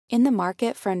In the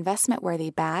market for investment-worthy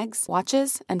bags,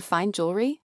 watches, and fine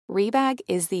jewelry, Rebag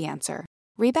is the answer.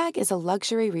 Rebag is a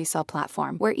luxury resale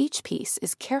platform where each piece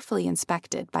is carefully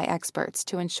inspected by experts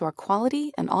to ensure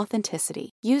quality and authenticity.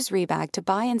 Use Rebag to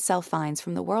buy and sell finds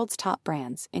from the world's top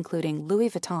brands, including Louis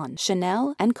Vuitton,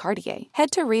 Chanel, and Cartier. Head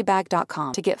to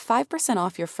Rebag.com to get 5%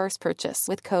 off your first purchase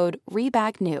with code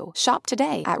REBAGNEW. Shop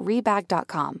today at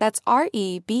Rebag.com. That's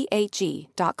REBAG.com.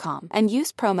 And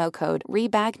use promo code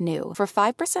REBAGNEW for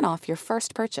 5% off your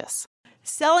first purchase.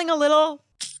 Selling a little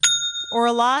or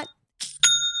a lot?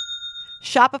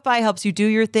 Shopify helps you do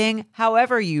your thing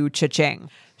however you cha-ching.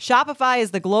 Shopify is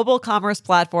the global commerce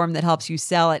platform that helps you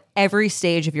sell at every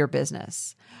stage of your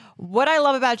business. What I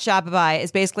love about Shopify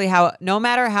is basically how no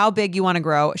matter how big you want to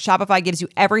grow, Shopify gives you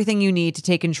everything you need to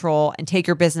take control and take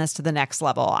your business to the next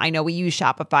level. I know we use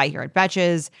Shopify here at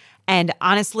Betches, and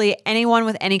honestly, anyone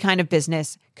with any kind of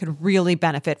business could really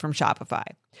benefit from Shopify.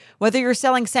 Whether you're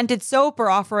selling scented soap or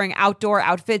offering outdoor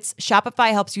outfits,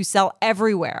 Shopify helps you sell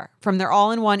everywhere, from their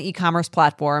all-in-one e-commerce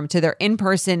platform to their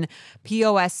in-person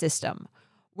POS system.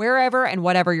 Wherever and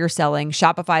whatever you're selling,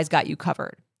 Shopify's got you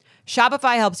covered.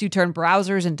 Shopify helps you turn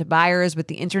browsers into buyers with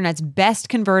the internet's best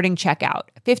converting checkout,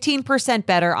 15%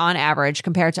 better on average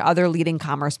compared to other leading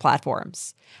commerce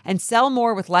platforms. And sell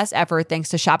more with less effort thanks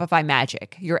to Shopify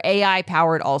Magic, your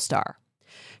AI-powered all-star.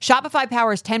 Shopify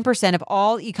powers 10% of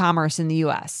all e-commerce in the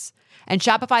U.S., and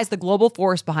Shopify is the global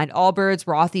force behind Allbirds,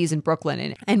 Rothy's, and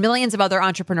Brooklinen, and millions of other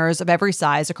entrepreneurs of every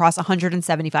size across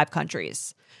 175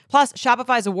 countries. Plus,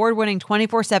 Shopify's award-winning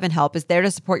 24/7 help is there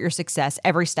to support your success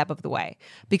every step of the way,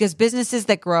 because businesses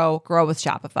that grow, grow with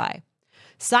Shopify.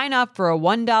 Sign up for a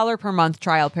 $1 per month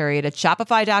trial period at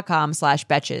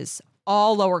shopify.com/betches,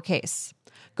 all lowercase.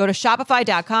 Go to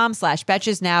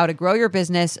shopify.com/betches now to grow your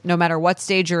business no matter what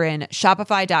stage you're in.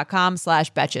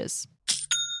 Shopify.com/betches.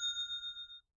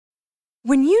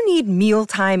 When you need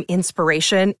mealtime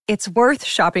inspiration, it's worth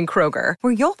shopping Kroger,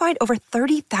 where you'll find over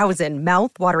 30,000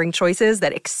 mouth-watering choices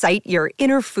that excite your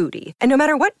inner foodie. And no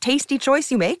matter what tasty choice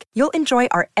you make, you'll enjoy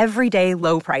our everyday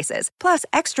low prices, plus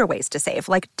extra ways to save,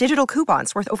 like digital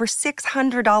coupons worth over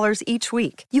 $600 each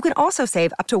week. You can also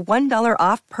save up to $1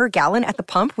 off per gallon at the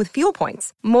pump with fuel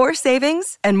points. More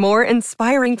savings and more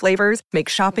inspiring flavors make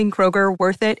shopping Kroger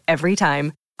worth it every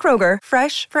time. Kroger,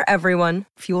 fresh for everyone.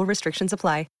 Fuel restrictions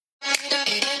apply.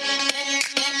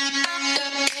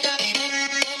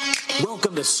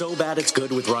 Welcome to So Bad It's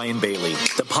Good with Ryan Bailey,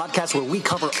 the podcast where we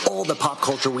cover all the pop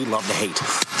culture we love to hate,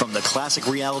 from the classic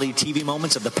reality TV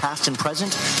moments of the past and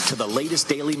present to the latest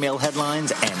Daily Mail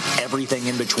headlines and everything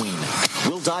in between.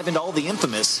 We'll dive into all the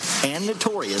infamous and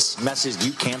notorious messes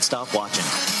you can't stop watching.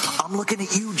 I'm looking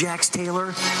at you, Jax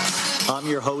Taylor. I'm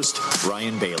your host,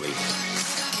 Ryan Bailey.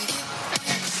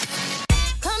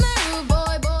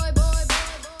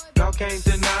 Y'all can't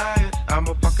deny it, I'm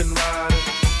a fucking rider.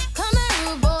 Come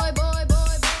here, boy, boy,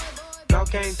 boy, boy. Y'all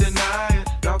can't deny it,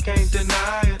 y'all can't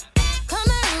deny it. Come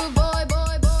here, boy,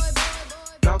 boy, boy, boy.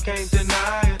 Y'all can't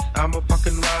deny it, I'm a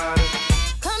fucking rider.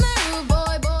 Come here,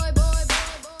 boy, boy, boy, boy.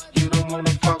 You don't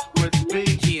wanna fuck with me?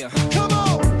 Yeah. Come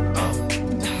on!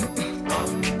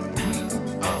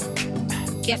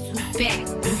 Guess who's back?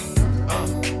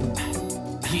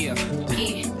 Yeah.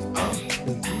 Yeah.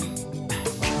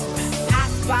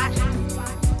 Spot.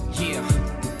 Yeah.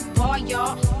 Boy,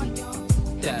 y'all.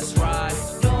 That's right.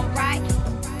 Doing right.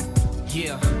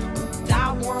 Yeah.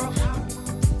 Our world.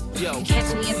 Yo.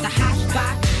 Catch me at the hot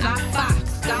spot. Hot fox.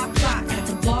 Stop clock. At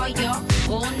the bar, y'all.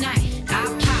 All night. I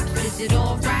pop. Is it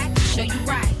alright? Show you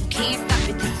right. Can't stop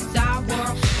it. This is our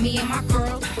world. Me and my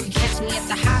girls. Catch me at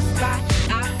the hot spot.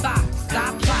 Hot fox.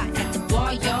 Stop clock. At the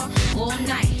bar, y'all. All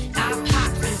night. I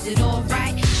pop. Is it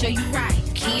alright? Show you right.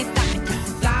 Can't stop it. This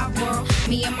is our world.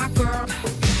 Me and my girl,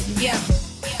 yeah.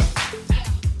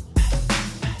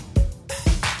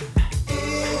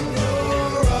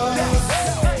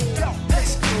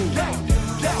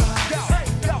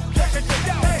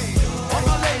 All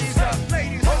my ladies up,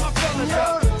 all my fellas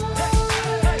up.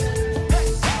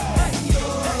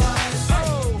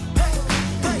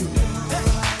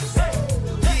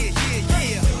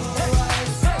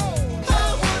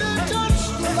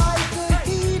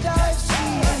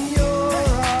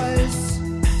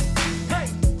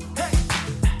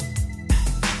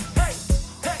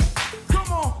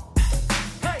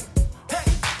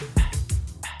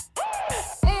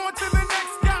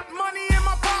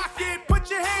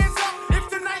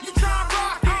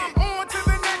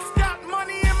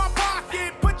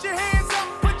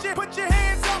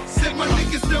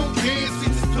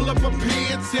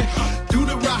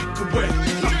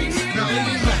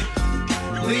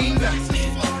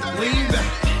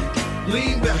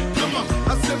 Lean back, come on.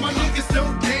 I said my niggas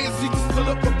don't dance.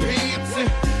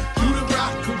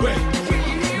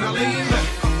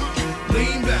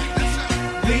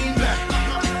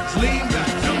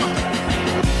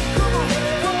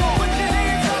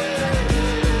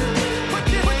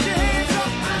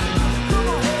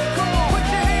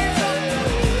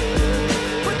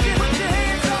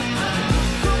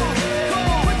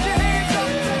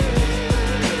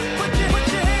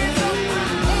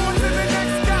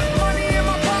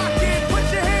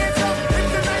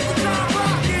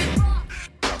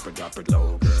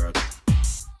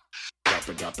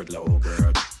 it low,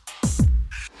 girl.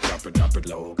 Drop it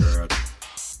low, girl.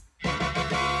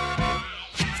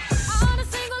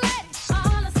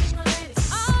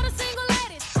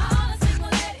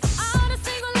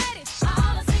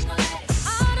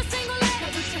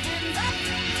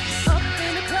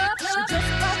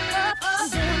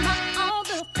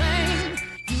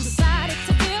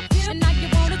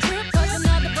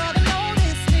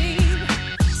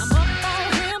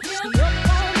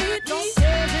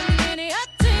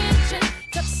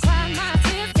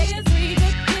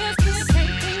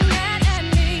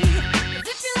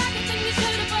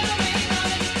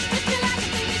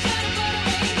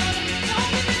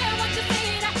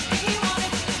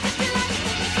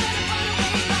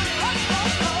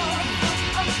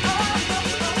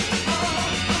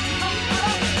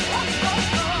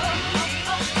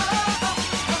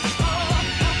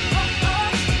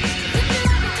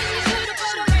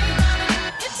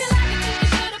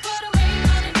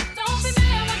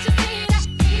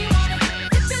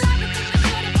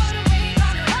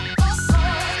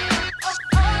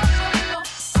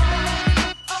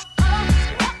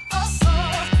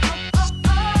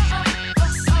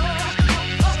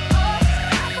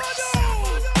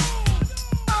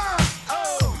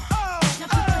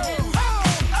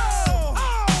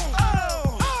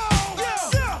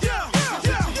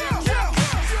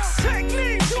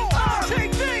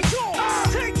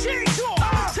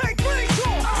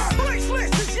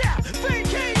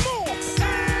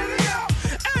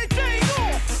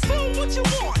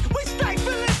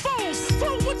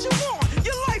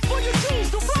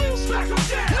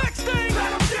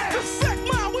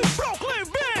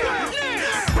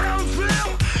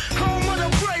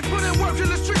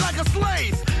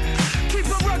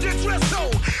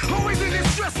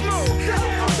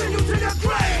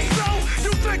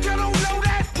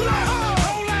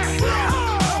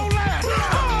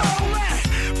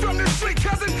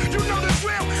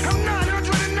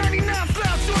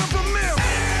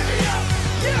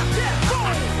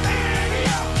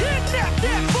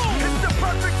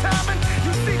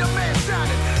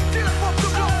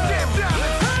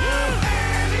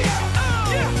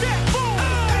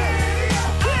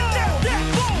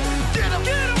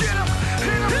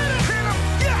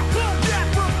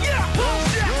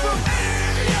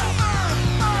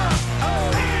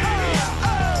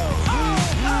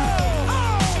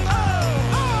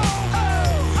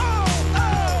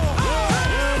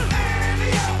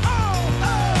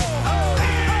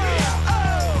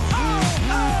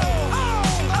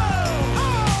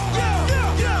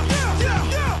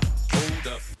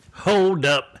 Hold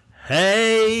up.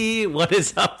 Hey, what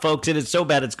is up, folks? It is So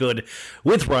Bad It's Good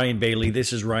with Ryan Bailey.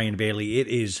 This is Ryan Bailey. It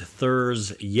is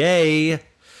Thursday. I'm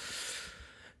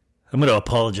going to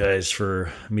apologize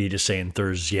for me just saying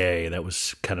Thursday. That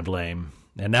was kind of lame.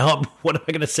 And now, what am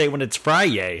I going to say when it's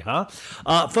Friday, huh?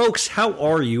 Folks, how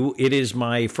are you? It is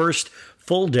my first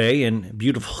full day in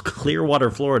beautiful Clearwater,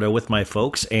 Florida with my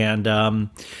folks, and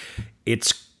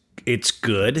it's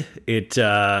good.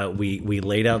 We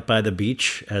laid out by the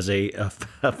beach as a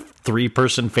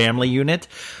 3-person family unit.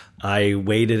 I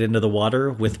waded into the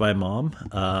water with my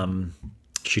mom.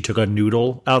 She took a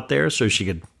noodle out there so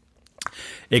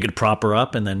it could prop her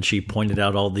up, and then she pointed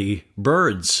out all the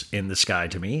birds in the sky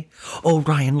to me. Oh,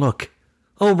 Ryan, look.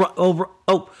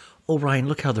 Oh, Ryan,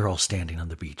 look how they're all standing on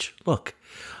the beach. Look.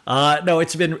 No,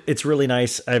 it's really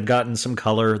nice. I've gotten some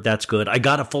color. That's good. I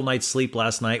got a full night's sleep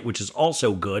last night, which is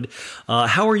also good.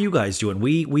 How are you guys doing?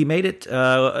 We made it.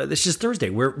 This is Thursday.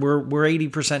 We're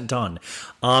 80% done.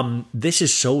 This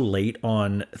is so late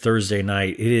on Thursday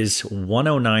night. It is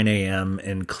 1:09 a.m.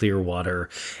 in Clearwater,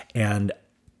 and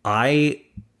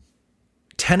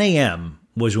 10 a.m.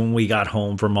 was when we got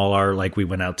home from all our, we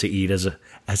went out to eat as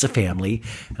a family,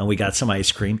 and we got some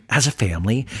ice cream as a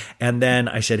family. And then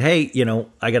I said, hey,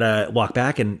 I got to walk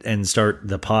back and start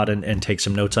the pod and take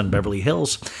some notes on Beverly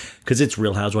Hills, because it's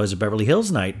Real Housewives of Beverly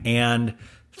Hills night. And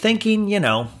thinking,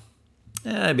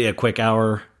 it'd be a quick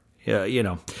hour,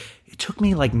 it took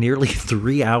me nearly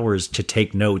 3 hours to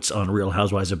take notes on Real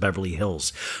Housewives of Beverly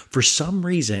Hills. For some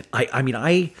reason,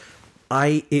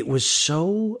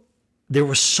 there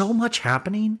was so much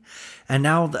happening. And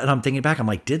now that I'm thinking back, I'm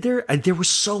like, there was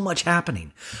so much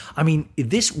happening. I mean,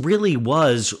 this really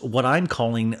was what I'm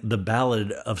calling the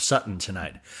Ballad of Sutton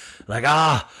tonight.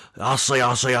 I'll say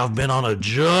I've been on a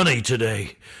journey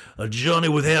today. A journey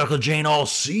with Erica Jane all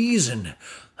season.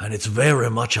 And it's very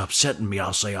much upsetting me,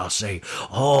 I'll say.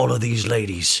 All of these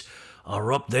ladies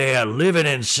are up there living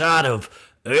inside of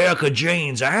Erica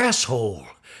Jane's asshole.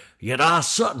 Yet I,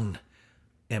 Sutton,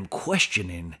 am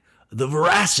questioning the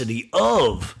veracity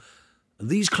of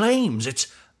these claims.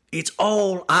 It's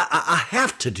all, I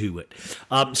have to do it.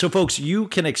 So folks, you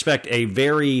can expect a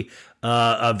very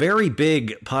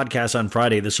big podcast on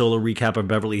Friday, the solo recap of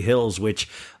Beverly Hills, which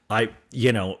I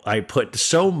put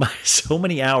so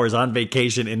many hours on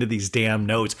vacation into these damn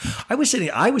notes. I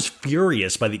was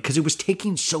furious because it was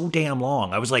taking so damn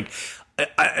long. I was like,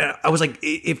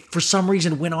 if for some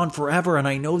reason it went on forever, and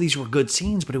I know these were good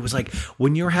scenes, but it was like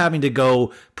when you're having to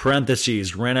go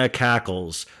parentheses, Rinna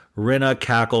cackles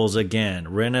again.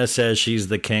 Rinna says she's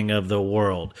the king of the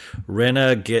world.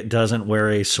 Rinna doesn't wear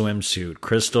a swimsuit.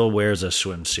 Crystal wears a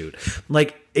swimsuit.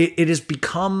 Like it has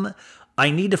become. I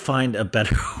need to find a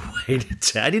better way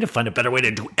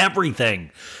to do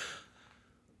everything.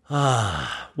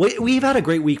 We've had a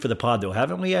great week for the pod, though,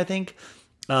 haven't we? I think.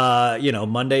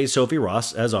 Monday, Sophie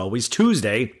Ross, as always.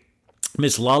 Tuesday,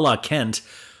 Miss Lala Kent.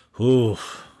 Ooh,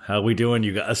 how we doing,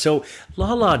 you guys? So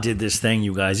Lala did this thing,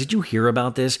 you guys. Did you hear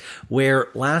about this? Where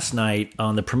last night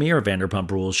on the premiere of Vanderpump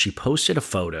Rules, she posted a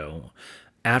photo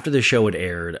after the show had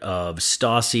aired of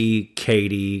Stassi,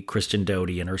 Katie, Kristen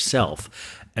Doty, and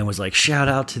herself. And was like, shout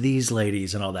out to these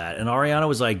ladies and all that. And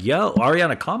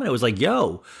Ariana commented, was like,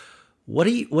 yo, what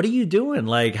are you doing?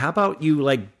 Like, how about you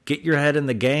like get your head in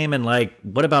the game and like,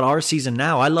 what about our season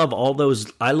now? I love all those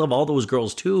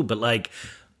girls too, but like,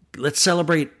 let's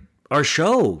celebrate our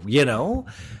show,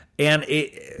 And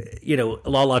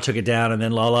Lala took it down, and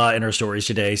then Lala in her stories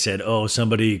today said, oh,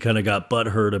 somebody kind of got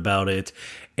butthurt about it.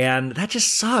 And that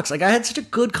just sucks. Like, I had such a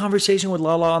good conversation with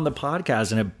Lala on the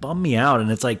podcast, and it bummed me out.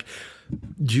 And it's like,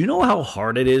 do you know how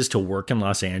hard it is to work in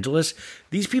Los Angeles?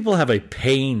 These people have a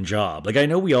paying job. Like, I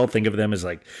know we all think of them as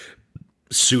like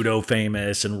pseudo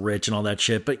famous and rich and all that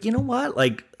shit, but you know what?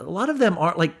 Like, a lot of them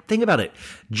aren't. Like, think about it.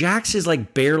 Jax is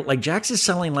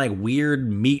selling like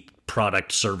weird meat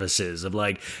product services of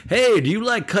like, hey, do you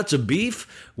like cuts of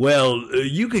beef? Well,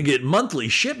 you could get monthly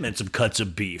shipments of cuts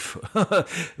of beef.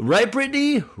 Right,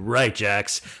 Brittany? Right,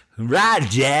 Jax. Right,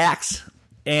 Jax.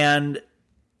 And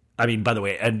I mean, by the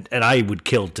way, and I would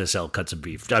kill to sell cuts of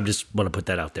beef. I just want to put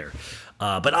that out there.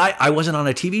 But I wasn't on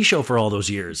a TV show for all those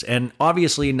years. And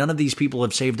obviously, none of these people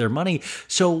have saved their money.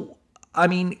 So, I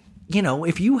mean,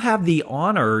 if you have the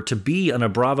honor to be on a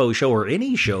Bravo show or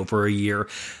any show for a year,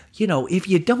 if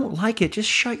you don't like it, just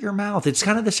shut your mouth. It's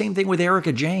kind of the same thing with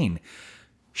Erica Jane.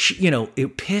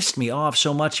 It pissed me off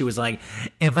so much. She was like,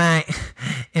 if I'm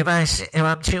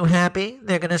too happy,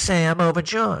 they're going to say I'm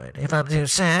overjoyed. If I'm too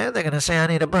sad, they're going to say I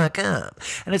need to buck up.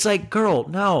 And it's like, girl,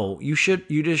 no, you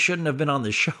just shouldn't have been on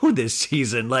the show this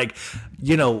season. Like,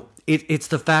 it's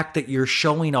the fact that you're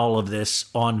showing all of this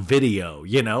on video,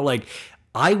 like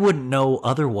I wouldn't know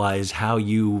otherwise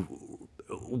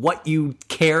what you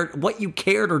cared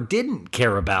or didn't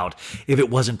care about if it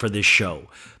wasn't for this show.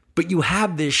 But you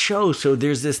have this show, so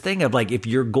there's this thing of like, if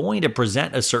you're going to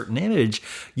present a certain image,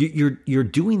 you're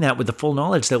doing that with the full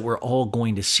knowledge that we're all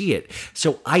going to see it.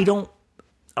 So I don't,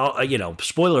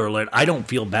 spoiler alert, I don't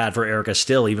feel bad for Erica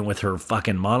still, even with her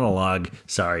fucking monologue.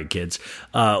 Sorry, kids.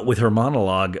 With her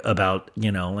monologue about,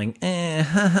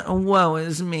 woe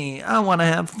is me. I want to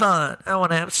have fun. I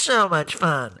want to have so much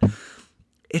fun.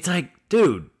 It's like,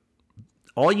 dude,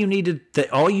 all you need to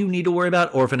worry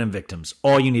about, orphan and victims.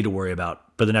 All you need to worry about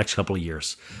for the next couple of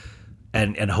years.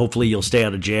 And hopefully you'll stay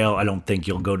out of jail. I don't think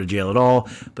you'll go to jail at all,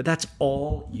 but that's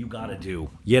all you got to do,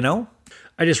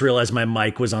 I just realized my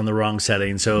mic was on the wrong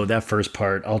setting, so that first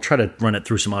part, I'll try to run it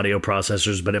through some audio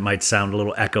processors, but it might sound a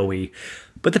little echoey.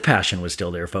 But the passion was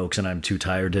still there, folks, and I'm too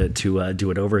tired to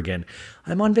do it over again.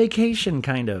 I'm on vacation,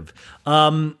 kind of.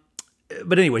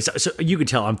 But anyway, so you could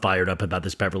tell I'm fired up about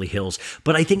this Beverly Hills,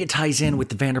 but I think it ties in with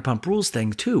the Vanderpump Rules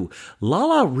thing too.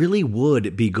 Lala really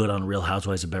would be good on Real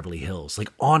Housewives of Beverly Hills.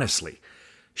 Like, honestly,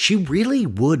 she really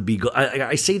would be good.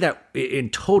 I say that in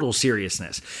total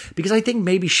seriousness because I think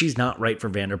maybe she's not right for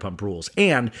Vanderpump Rules.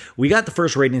 And we got the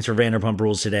first ratings for Vanderpump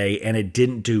Rules today, and it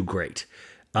didn't do great.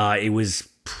 It was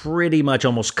pretty much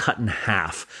almost cut in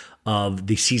half of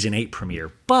the season 8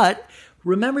 premiere. But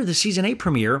remember, the season 8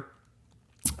 premiere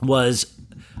was,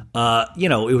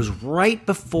 it was right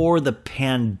before the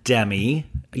pandemic.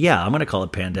 Yeah, I'm going to call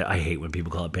it pandemic. I hate when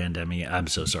people call it pandemic. I'm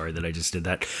so sorry that I just did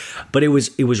that. But it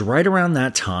was right around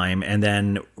that time. And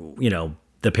then,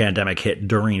 the pandemic hit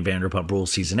during Vanderpump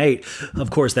Rules season 8.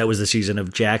 Of course, that was the season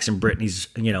of Jax and Brittany's,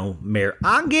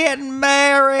 I'm getting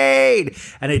married.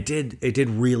 And it did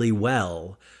really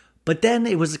well. But then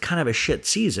it was kind of a shit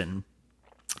season.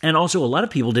 And also, a lot of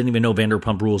people didn't even know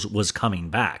Vanderpump Rules was coming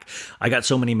back. I got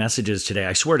so many messages today,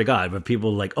 I swear to God, but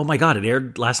people like, oh my God, it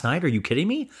aired last night? Are you kidding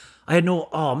me? I had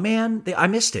oh man, I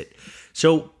missed it.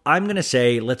 So I'm going to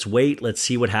say, let's wait, let's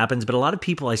see what happens. But a lot of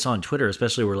people I saw on Twitter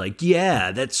especially were like,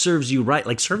 yeah, that serves you right.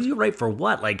 Like, serves you right for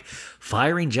what? Like,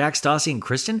 firing Jack, Stassi, and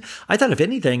Kristen? I thought, if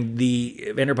anything,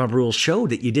 the Vanderpump Rules showed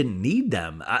that you didn't need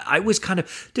them. I was kind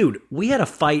of, dude, we had a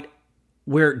fight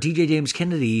where DJ James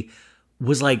Kennedy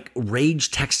was like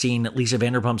rage texting Lisa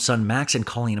Vanderpump's son Max and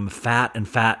calling him fat and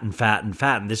fat and fat and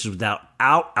fat. And this is without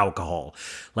alcohol.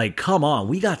 Like, come on,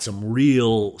 we got some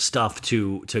real stuff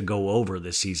to go over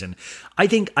this season.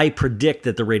 I predict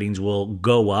that the ratings will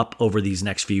go up over these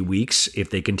next few weeks if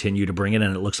they continue to bring it,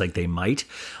 and it looks like they might.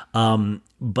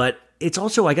 But it's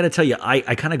also, I got to tell you,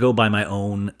 I kind of go by my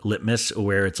own litmus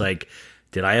where it's like,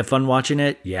 did I have fun watching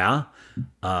it? Yeah.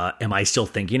 Am I still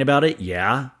thinking about it?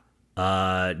 Yeah.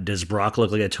 Does Brock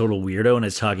look like a total weirdo in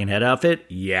his talking head outfit?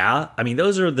 Yeah. I mean,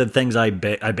 those are the things I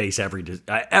base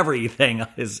everything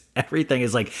is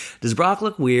like, does Brock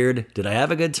look weird? Did I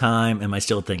have a good time? Am I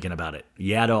still thinking about it?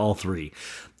 Yeah to all three.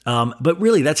 But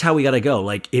really, that's how we got to go.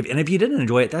 Like, if you didn't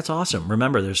enjoy it, that's awesome.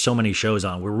 Remember, there's so many shows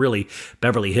on. We're really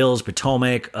Beverly Hills,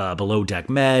 Potomac, Below Deck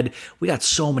Med. We got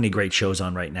so many great shows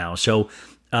on right now. So,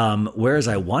 whereas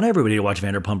I want everybody to watch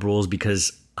Vanderpump Rules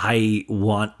because I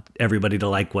want everybody to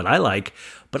like what I like,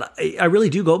 but I really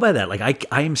do go by that. Like,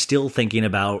 I am still thinking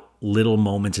about little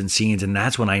moments and scenes, and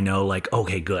that's when I know, like,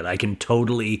 okay, good. I can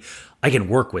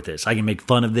work with this. I can make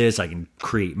fun of this. I can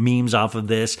create memes off of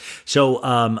this. So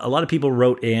a lot of people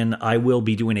wrote in, I will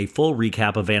be doing a full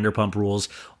recap of Vanderpump Rules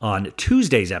on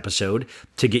Tuesday's episode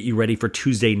to get you ready for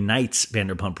Tuesday night's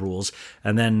Vanderpump Rules.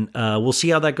 And then we'll see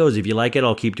how that goes. If you like it,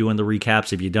 I'll keep doing the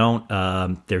recaps. If you don't,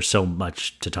 there's so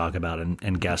much to talk about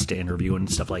and guests to interview and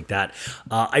stuff like that.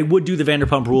 I would do the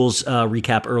Vanderpump Rules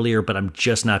recap earlier, but I'm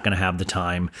just not going to have the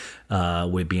time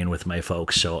with being with my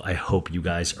folks. So I hope you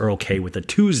guys are okay with the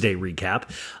Tuesday recap.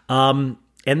 And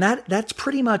that's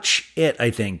pretty much it, I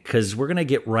think, because we're going to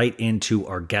get right into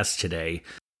our guest today.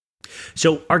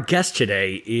 So our guest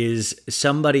today is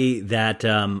somebody that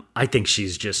I think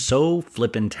she's just so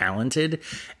flippin' talented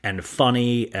and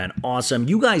funny and awesome.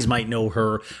 You guys might know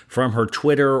her from her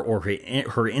Twitter or her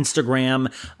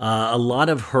Instagram. A lot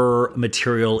of her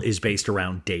material is based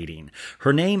around dating.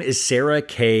 Her name is Sara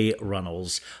K.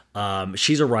 Runnels.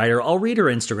 She's a writer. I'll read her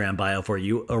Instagram bio for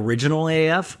you. Original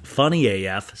AF, funny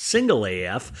AF, single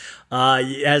AF,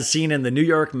 as seen in the New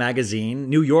Yorker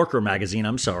magazine,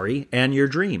 and Your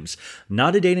Dreams.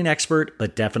 Not a dating expert,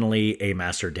 but definitely a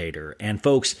master dater. And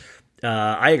folks,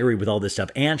 I agree with all this stuff,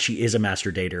 and she is a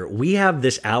master dater. We have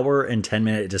this hour and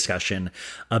 10-minute discussion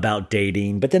about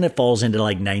dating, but then it falls into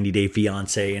like 90 Day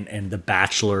Fiance and The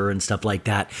Bachelor and stuff like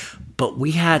that. But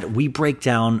we break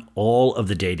down all of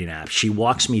the dating apps. She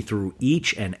walks me through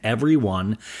each and every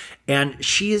one, and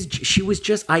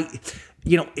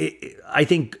I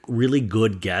think really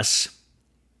good guests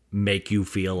make you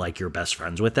feel like you're best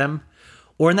friends with them.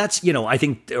 And that's, I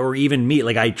think, or even me,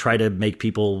 like I try to make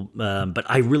people, but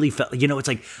I really felt, it's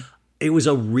like, it was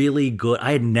a really good,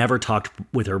 I had never talked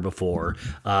with her before.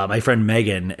 My friend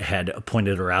Megan had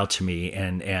pointed her out to me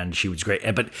and she was great,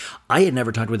 but I had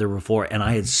never talked with her before and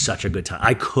I had such a good time.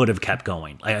 I could have kept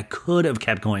going. I could have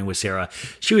kept going with Sara.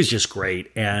 She was just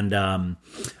great. And,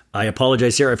 I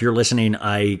apologize, Sara, if you're listening.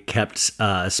 I kept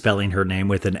spelling her name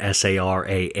with an Sarah,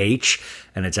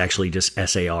 and it's actually just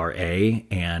Sara.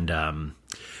 And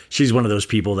she's one of those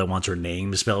people that wants her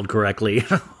name spelled correctly.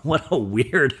 What a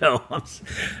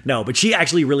weirdo. No, but she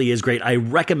actually really is great. I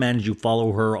recommend you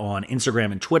follow her on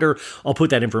Instagram and Twitter. I'll put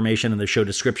that information in the show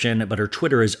description, but her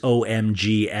Twitter is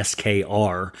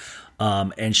OMGSKR.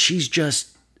 And she's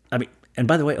just, and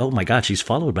by the way, oh my God, she's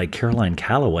followed by Caroline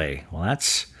Calloway. Well,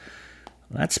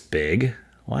 that's big.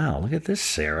 Wow, look at this,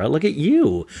 Sara. Look at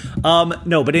you.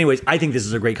 No, but anyways, I think this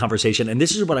is a great conversation. And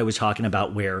this is what I was talking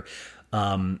about where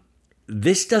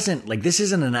this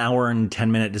isn't an hour and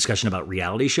 10-minute discussion about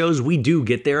reality shows. We do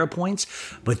get there at points,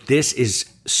 but this is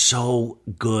so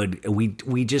good.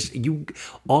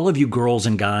 All of you girls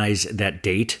and guys that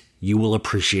date, you will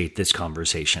appreciate this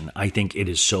conversation. I think it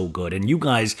is so good. And you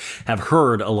guys have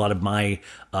heard a lot of my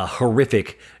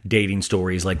horrific dating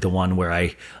stories, like the one where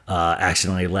I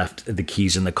accidentally left the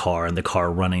keys in the car and the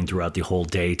car running throughout the whole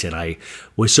date. And I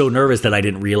was so nervous that I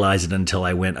didn't realize it until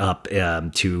I went up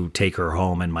to take her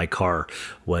home and my car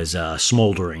was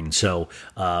smoldering. So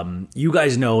you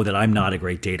guys know that I'm not a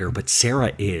great dater, but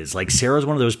Sara is. Like, Sara's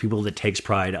one of those people that takes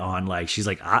pride on, like, she's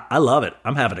like, I love it.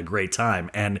 I'm having a great time.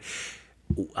 And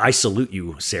I salute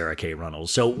you, Sara K.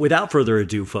 Runnels. So without further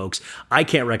ado, folks, I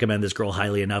can't recommend this girl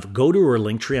highly enough. Go to her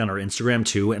Linktree on her Instagram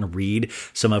too and read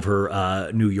some of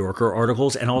her New Yorker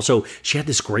articles. And also, she had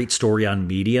this great story on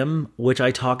Medium, which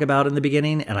I talk about in the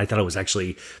beginning. And I thought it was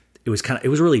actually it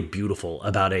was really beautiful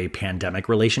about a pandemic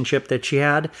relationship that she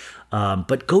had.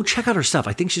 But go check out her stuff.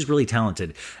 I think she's really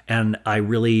talented, and I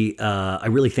really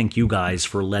thank you guys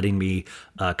for letting me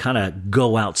kind of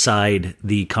go outside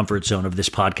the comfort zone of this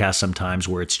podcast sometimes,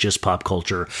 where it's just pop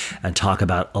culture and talk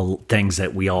about things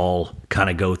that we all kind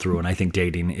of go through. And I think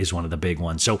dating is one of the big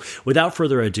ones. So without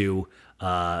further ado,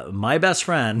 my best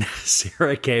friend,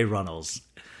 Sara K. Runnels.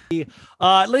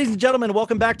 Ladies and gentlemen,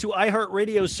 welcome back to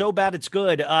iHeartRadio's So Bad It's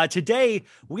Good. Today,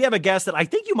 we have a guest that I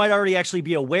think you might already actually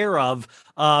be aware of.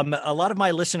 A lot of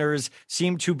my listeners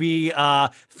seem to be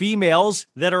females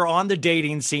that are on the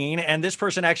dating scene, and this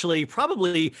person actually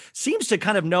probably seems to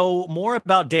kind of know more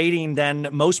about dating than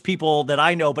most people that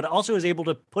I know, but also is able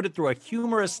to put it through a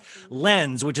humorous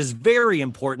lens, which is very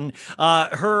important.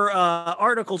 Her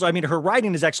articles, her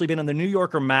writing has actually been in the New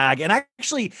Yorker mag, and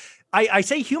actually, I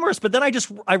say humorous, but then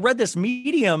I read this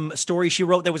Medium story she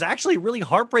wrote that was actually really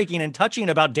heartbreaking and touching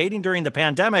about dating during the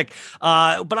pandemic.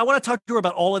 But I want to talk to her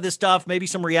about all of this stuff, maybe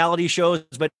some reality shows.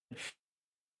 But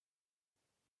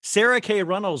Sara K.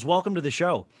 Runnels, welcome to the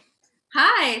show.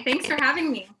 Hi, thanks for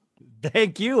having me.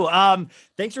 Thank you.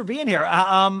 Thanks for being here.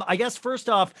 I guess first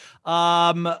off,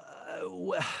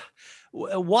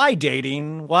 why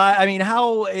dating? Why? I mean,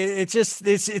 how it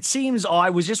seems. I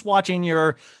was just watching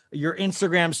your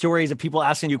Instagram stories of people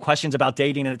asking you questions about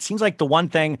dating, and it seems like the one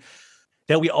thing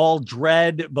that we all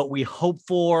dread, but we hope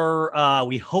for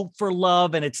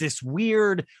love, and it's this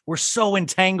weird. We're so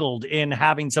entangled in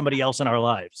having somebody else in our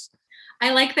lives.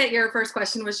 I like that your first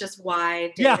question was just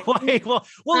why dating. Yeah, why? Well,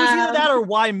 it was either that or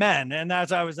why men, and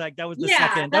that's I was like that was the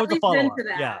second. That was the follow-up.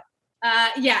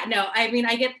 Yeah. No, I mean,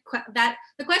 I get that.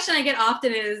 The question I get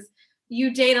often is,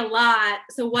 you date a lot,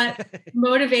 so what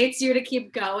motivates you to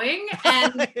keep going?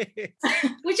 And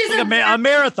which is like a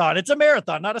marathon. It's a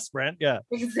marathon, not a sprint. Yeah,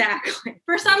 exactly.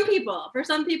 For some people,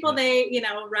 they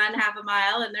run half a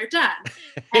mile and they're done,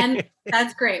 and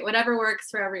that's great. Whatever works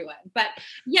for everyone. But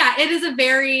yeah, it is a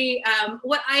very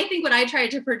what I try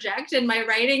to project in my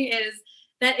writing is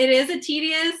that it is a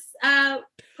tedious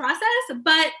process,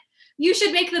 but you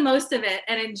should make the most of it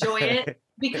and enjoy it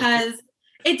because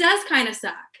it does kind of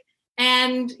suck.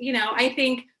 And, I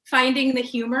think finding the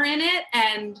humor in it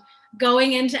and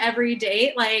going into every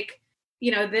date,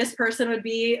 this person would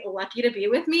be lucky to be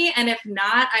with me. And if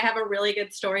not, I have a really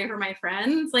good story for my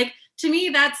friends. Like, to me,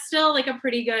 that's still like a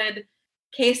pretty good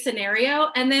case scenario.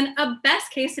 And then a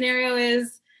best case scenario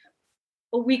is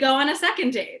we go on a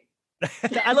second date.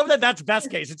 I love that. That's best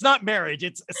case. It's not marriage.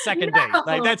 It's a second date.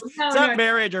 Like it's not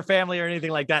marriage or family or anything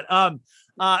like that.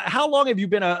 How long have you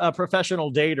been a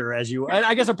professional dater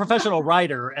I guess a professional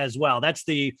writer as well? That's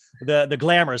the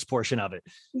glamorous portion of it.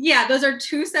 Yeah, those are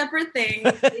two separate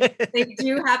things. They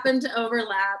do happen to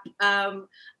overlap.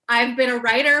 I've been a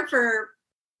writer for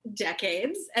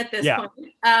decades at this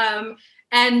point,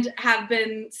 and have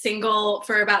been single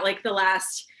for about the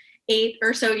last 8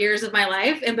 or so years of my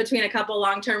life in between a couple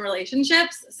long-term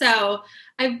relationships. So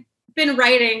I've been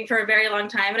writing for a very long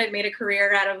time, and I've made a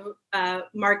career out of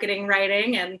marketing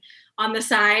writing and on the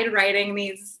side writing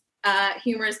these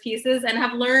humorous pieces, and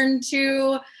have learned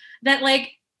that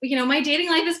my dating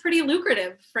life is pretty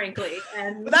lucrative, frankly.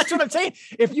 And that's what I'm saying.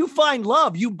 If you find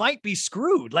love, you might be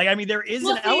screwed. There is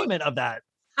an element of that.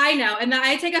 I know. And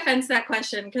I take offense to that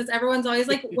question because everyone's always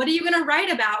like, what are you going to write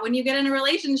about when you get in a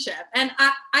relationship? And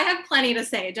I have plenty to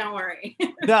say. Don't worry.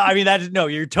 No,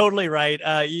 you're totally right.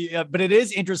 But it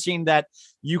is interesting that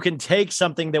you can take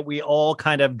something that we all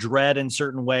kind of dread in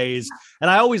certain ways. And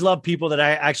I always love people that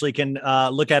I actually can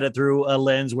look at it through a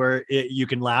lens where you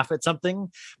can laugh at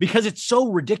something because it's so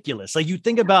ridiculous. You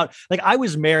think about, I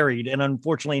was married and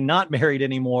unfortunately not married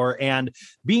anymore, and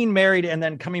being married and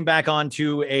then coming back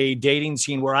onto a dating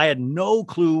scene where I had no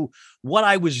clue what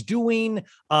I was doing.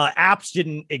 Apps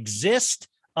didn't exist.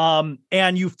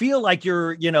 And you feel like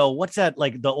you're, what's that?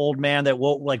 Like the old man that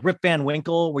Rip Van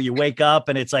Winkle, where you wake up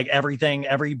and it's like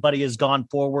everybody has gone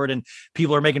forward and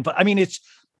people are making fun. I mean,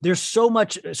 there's so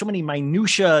many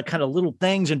minutia kind of little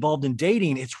things involved in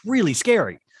dating. It's really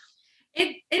scary.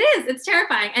 It is. It's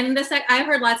terrifying. And I've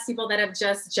heard lots of people that have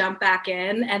just jumped back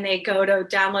in and they go to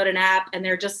download an app and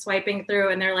they're just swiping through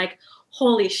and they're like,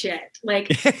 holy shit, where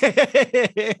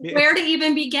to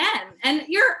even begin? And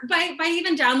you're by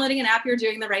even downloading an app, you're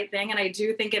doing the right thing. And I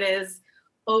do think it is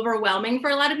overwhelming for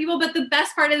a lot of people, but the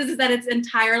best part is that it's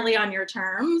entirely on your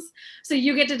terms. So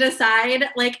you get to decide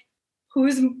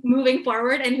who's moving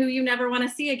forward and who you never want to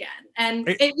see again. And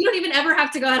you don't even ever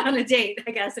have to go out on a date,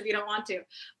 I guess, if you don't want to.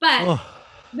 But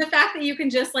the fact that you can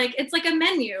just like, it's like a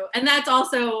menu. And that's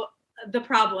also the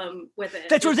problem with it.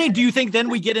 That's what I'm saying. Do you think then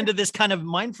we get into this kind of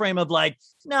mind frame of like,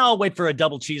 no, I'll wait for a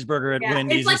double cheeseburger at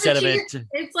Wendy's instead of it?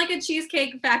 It's like a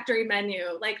Cheesecake Factory menu.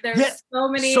 Like there's so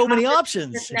many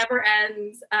options. It never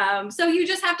ends. So you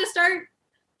just have to start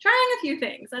trying a few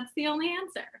things. That's the only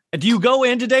answer. Do you go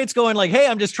into dates going like, hey,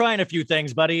 I'm just trying a few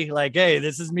things, buddy? Like, hey,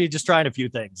 this is me just trying a few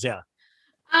things. Yeah.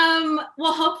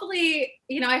 Well, hopefully,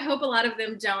 I hope a lot of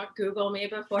them don't Google me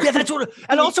before. Yeah, that's what.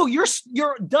 And also,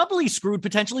 you're doubly screwed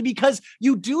potentially because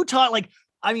you do talk like.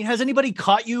 I mean, has anybody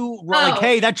caught you like,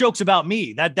 hey, that joke's about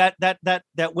me?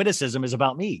 That witticism is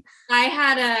about me. I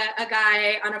had a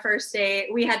guy on a first date.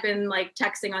 We had been like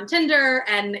texting on Tinder,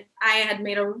 and I had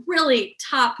made a really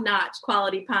top-notch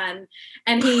quality pun,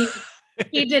 and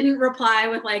he didn't reply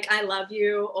with like, I love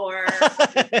you, or,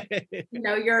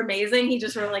 you're amazing. He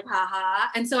just wrote like, haha.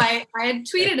 And so I had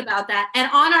tweeted about that. And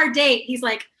on our date, he's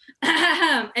like,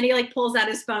 and he like pulls out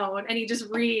his phone and he just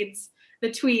reads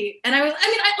the tweet. And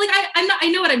I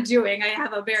know what I'm doing. I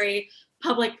have a very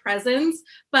public presence,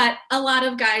 but a lot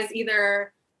of guys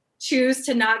either choose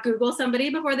to not Google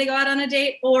somebody before they go out on a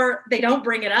date, or they don't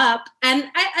bring it up. And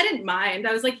I didn't mind.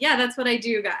 I was like, yeah, that's what I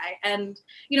do, guy. And,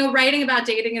 writing about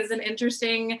dating is an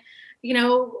interesting,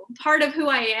 part of who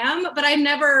I am, but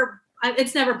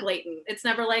it's never blatant. It's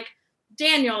never like,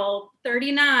 Daniel,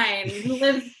 39, who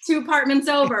lives 2 apartments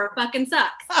over, fucking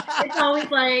sucks. It's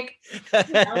always like,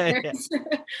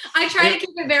 I try to keep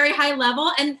it very high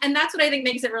level. And that's what I think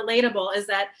makes it relatable, is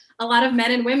that a lot of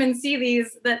men and women see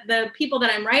the people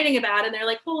that I'm writing about, and they're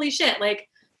like, holy shit, like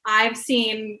I've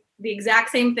seen the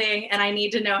exact same thing and I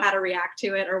need to know how to react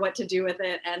to it or what to do with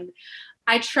it. And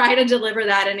I try to deliver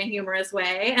that in a humorous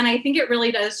way. And I think it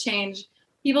really does change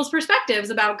people's perspectives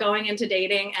about going into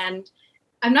dating. And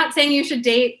I'm not saying you should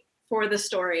date for the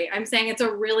story. I'm saying it's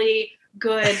a really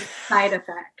good side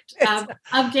effect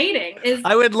of dating.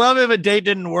 I would love if a date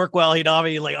didn't work well. He'd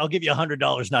obviously like, I'll give you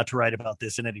 $100 not to write about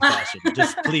this in any fashion.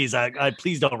 Just please, I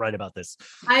please don't write about this.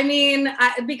 I mean,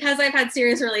 because I've had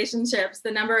serious relationships, the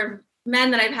number of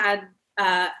men that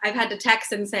I've had to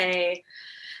text and say,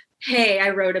 hey, I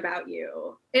wrote about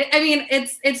you.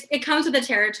 It comes with the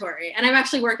territory. And I'm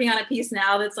actually working on a piece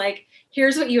now that's like,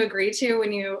 here's what you agree to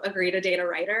when you agree to date a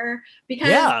writer. Because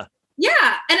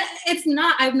and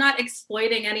I'm not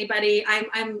exploiting anybody.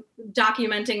 I'm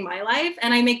documenting my life,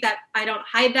 and I don't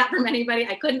hide that from anybody.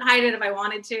 I couldn't hide it if I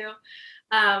wanted to.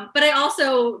 But I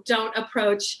also don't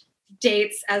approach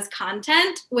dates as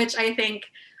content, which I think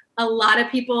a lot of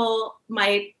people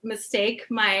might mistake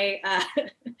my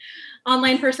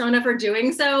online persona for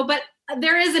doing so, but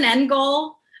there is an end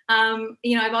goal.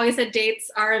 I've always said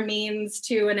dates are a means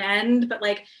to an end, but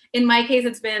like in my case,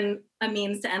 it's been a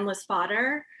means to endless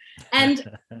fodder.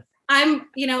 And I'm,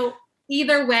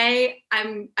 either way,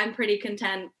 I'm pretty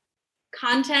content.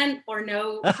 Content or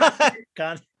no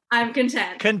content, I'm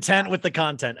content. Content with the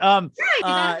content. You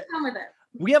gotta come with it.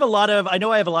 I have a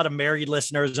lot of married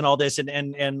listeners and all this,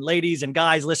 and ladies and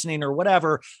guys listening or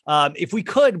whatever. If we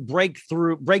could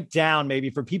break down maybe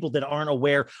for people that aren't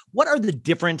aware, what are the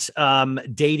different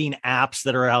dating apps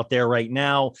that are out there right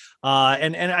now?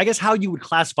 And I guess how you would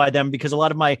classify them, because a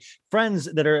lot of my friends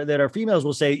that are females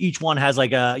will say each one has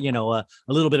like a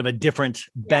little bit of a different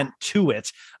bent to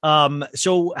it.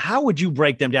 So how would you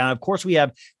break them down? Of course, we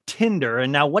have Tinder,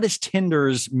 and now what is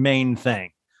Tinder's main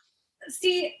thing?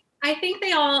 See, I think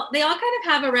they all kind of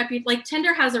have like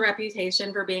Tinder has a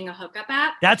reputation for being a hookup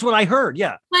app. That's what I heard.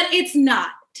 Yeah. But it's not.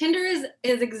 Tinder is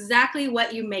exactly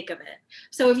what you make of it.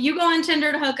 So if you go on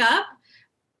Tinder to hook up,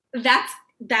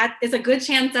 that is a good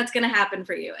chance that's going to happen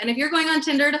for you. And if you're going on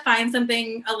Tinder to find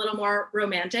something a little more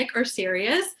romantic or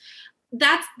serious,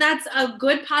 that's a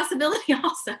good possibility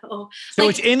also. So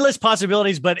it's endless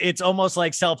possibilities, but it's almost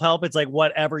like self-help. It's like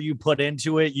whatever you put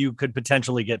into it, you could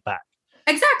potentially get back.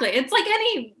 Exactly. It's like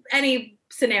any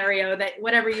scenario that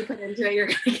whatever you put into it, you're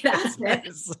going to get asked it.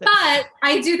 But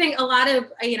I do think a lot of,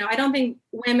 I don't think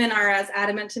women are as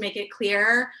adamant to make it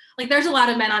clear. Like there's a lot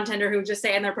of men on Tinder who just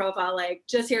say in their profile, like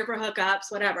just here for hookups,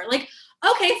 whatever. Like,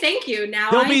 okay, thank you. Now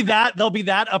they'll be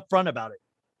that upfront about it.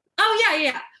 Oh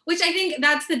yeah. Which I think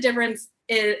that's the difference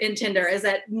in Tinder, is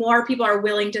that more people are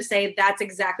willing to say that's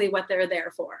exactly what they're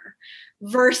there for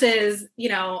versus,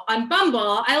 on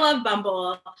Bumble. I love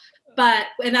Bumble.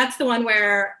 And that's the one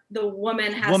where the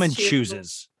woman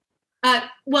chooses.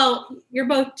 Well, you're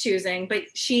both choosing, but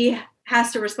she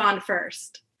has to respond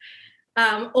first.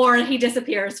 or he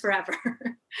disappears forever.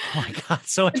 Oh my God,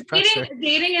 so much pressure.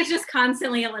 Dating is just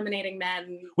constantly eliminating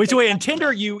men. Wait, so in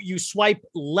Tinder, you swipe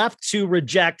left to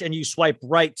reject and you swipe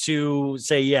right to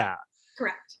say yeah.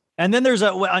 Correct. And then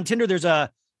on Tinder, there's a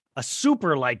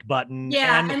super like button.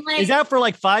 Yeah. And is that for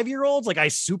like 5-year-olds? Like I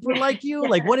super like you?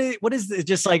 Like what is it?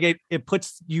 Just like it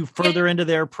puts you further into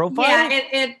their profile? Yeah,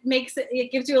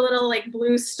 it gives you a little like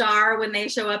blue star when they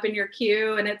show up in your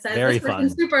queue, and it says Very this person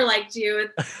fun. super liked you.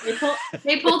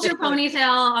 They pulled your ponytail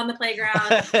on the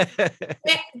playground.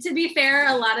 To be fair,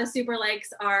 a lot of super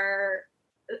likes are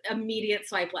immediate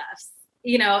swipe lefts.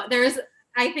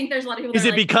 I think there's a lot of people. Is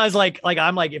it because like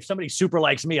I'm like, if somebody super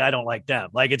likes me, I don't like them.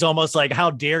 Like it's almost like, how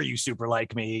dare you super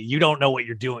like me? You don't know what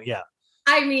you're doing. Yeah.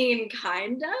 I mean,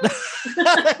 kind of.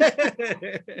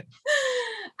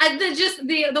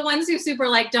 The ones who super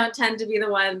like don't tend to be the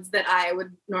ones that I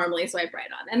would normally swipe right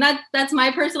on, and that's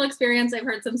my personal experience. I've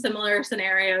heard some similar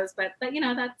scenarios, but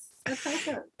that's how it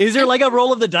goes. Is there like a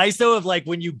roll of the dice though, of like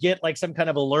when you get like some kind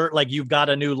of alert, like you've got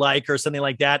a new like or something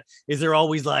like that? Is there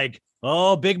always like,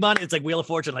 oh, big money? It's like Wheel of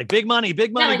Fortune, like big money,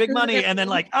 big money, big money, and then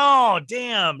like, oh,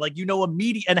 damn, like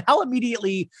immediate. And how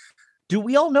immediately? Do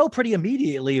we all know pretty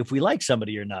immediately if we like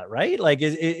somebody or not, right? Like,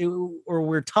 or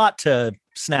we're taught to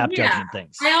snap judgment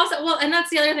things. And that's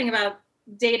the other thing about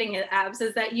dating apps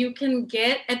is that you can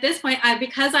get, at this point,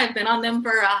 because I've been on them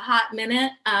for a hot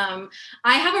minute, I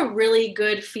have a really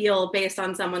good feel based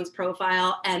on someone's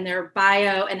profile and their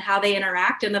bio and how they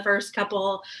interact in the first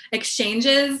couple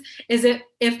exchanges, is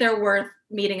if they're worth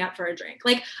meeting up for a drink.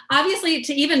 Like, obviously,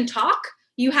 to even talk,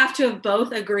 you have to have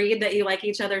both agreed that you like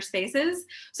each other's faces.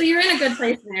 So you're in a good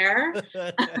place there.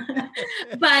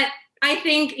 But I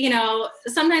think,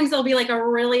 sometimes there'll be like a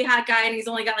really hot guy and he's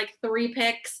only got like 3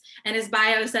 pics and his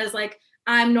bio says like,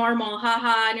 I'm normal,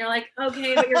 haha. And you're like,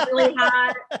 okay, but you're really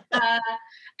hot.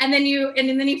 And then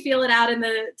you feel it out in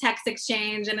the text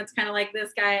exchange and it's kind of like,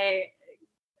 this guy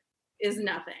is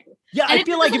nothing. Yeah, I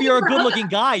feel like if you're a good-looking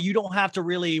guy, you don't have to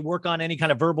really work on any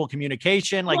kind of verbal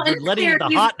communication. Like you're letting the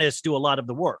hotness do a lot of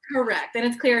the work. Correct, and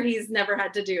it's clear he's never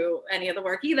had to do any of the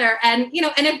work either. And and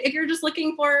if you're just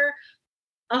looking for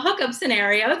a hookup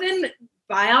scenario, then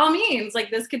by all means,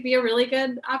 like this could be a really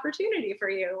good opportunity for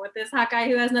you with this hot guy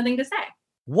who has nothing to say.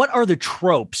 What are the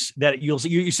tropes that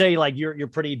you say like you're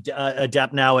pretty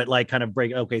adept now at like kind of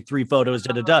 3 photos,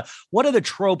 What are the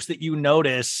tropes that you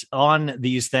notice on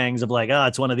these things of like,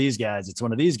 it's one of these guys, it's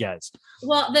one of these guys?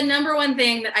 Well, the number one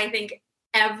thing that I think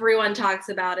everyone talks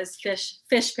about is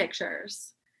fish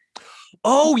pictures.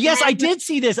 Oh, yes, I did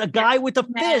see this. A guy with a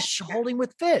fish holding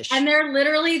with fish. And they're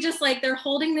literally just like, they're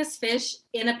holding this fish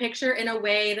in a picture in a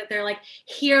way that they're like,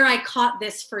 here, I caught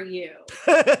this for you.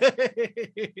 And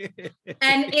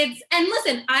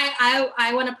listen,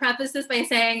 I want to preface this by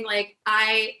saying like,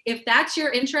 if that's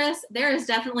your interest, there is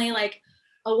definitely like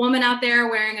a woman out there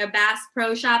wearing a Bass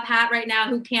Pro Shop hat right now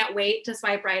who can't wait to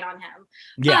swipe right on him.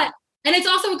 Yeah. And it's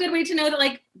also a good way to know that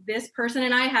like this person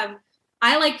and I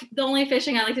like, the only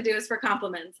fishing I like to do is for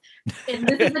compliments. And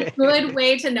this is a good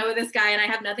way to know this guy and I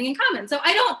have nothing in common. So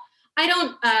I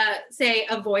don't say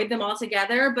avoid them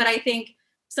altogether, but I think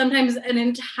sometimes an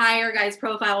entire guy's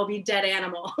profile will be dead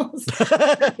animals.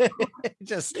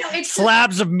 Just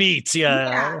slabs of meat.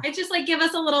 Yeah. It's just like, give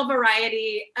us a little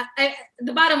variety.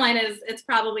 The bottom line is it's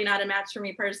probably not a match for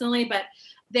me personally, but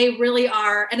they really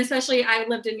are. And especially I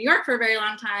lived in New York for a very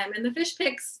long time and the fish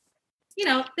pics,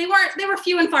 they were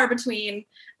few and far between.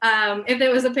 If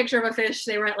there was a picture of a fish,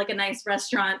 they were at like a nice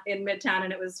restaurant in Midtown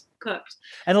and it was cooked.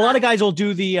 And a lot of guys will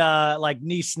do the like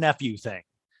niece nephew thing.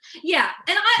 Yeah.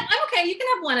 And I'm okay. You can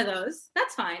have one of those.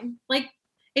 That's fine. Like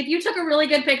if you took a really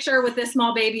good picture with this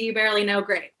small baby you barely know,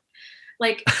 great.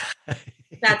 Like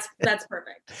that's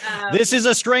perfect. This is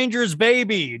a stranger's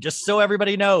baby, just so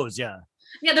everybody knows. Yeah.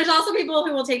 Yeah, there's also people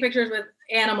who will take pictures with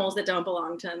animals that don't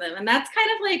belong to them. And that's kind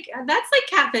of like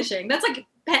catfishing. That's like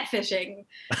pet fishing.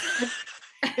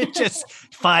 Just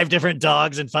 5 different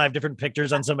dogs and 5 different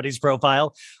pictures on somebody's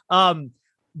profile.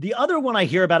 The other one I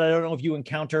hear about, I don't know if you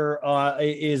encounter,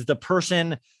 is the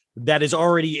person that is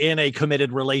already in a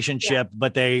committed relationship,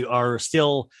 but they are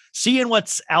still seeing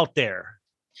what's out there.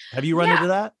 Have you run into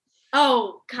that?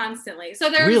 Oh, constantly.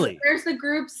 So there's the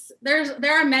groups, there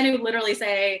are men who literally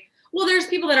say, well, there's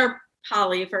people that are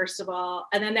poly, first of all,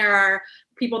 and then there are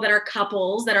people that are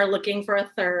couples that are looking for a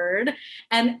third,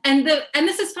 and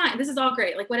this is fine. This is all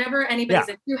great. Like whatever anybody's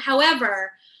into.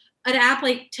 However, an app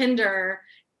like Tinder,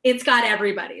 it's got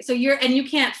everybody. So you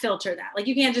can't filter that. Like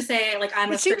you can't just say like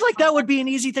I'm. It seems like that would be an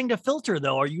easy thing to filter,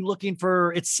 though. Are you looking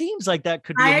for? It seems like that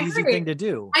could be an easy thing to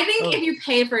do. I think if you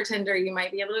pay for Tinder, you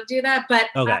might be able to do that, but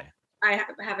okay. I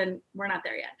haven't. We're not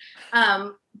there yet.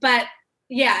 But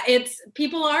Yeah, it's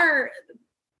people are,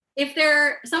 if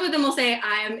they're, some of them will say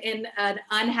I'm in an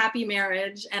unhappy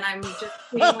marriage and I'm just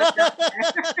seeing what's out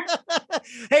there.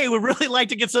 Hey, would really like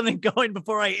to get something going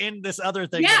before I end this other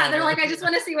thing. Yeah, they're like, I just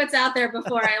want to see what's out there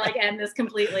before I like end this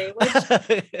completely. Which,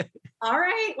 all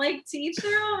right, like to each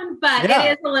their own. But it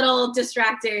is a little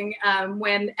distracting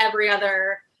when every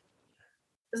other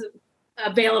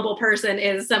available person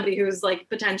is somebody who's like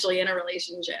potentially in a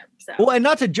relationship. So well, and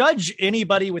not to judge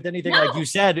anybody with anything like you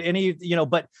said,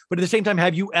 but at the same time,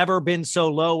 have you ever been so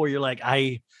low where you're like,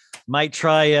 I might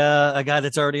try a guy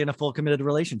that's already in a full committed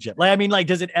relationship? Like, I mean, like,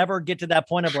 does it ever get to that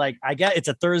point of like, I get it's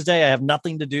a Thursday, I have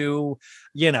nothing to do,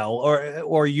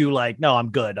 or you like, no, I'm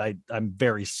good. I'm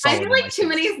very solid. I feel like too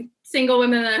many single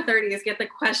women in their 30s get the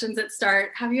questions that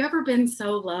start, have you ever been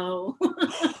so low?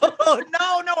 Oh,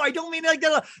 no, I don't mean like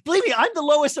that. Believe me, I'm the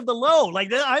lowest of the low.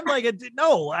 Like I'm like,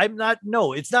 no, I'm not.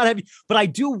 No, it's not heavy. But I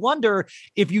do wonder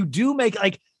if you do make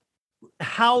like,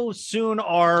 how soon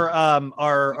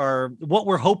are what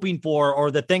we're hoping for,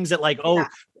 or the things that like,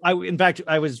 in fact,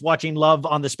 I was watching Love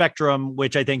on the Spectrum,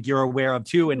 which I think you're aware of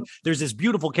too. And there's this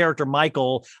beautiful character,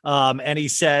 Michael. And he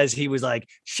says, he was like,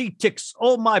 she ticks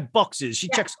all my boxes. She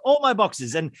checks all my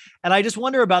boxes. And I just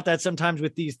wonder about that sometimes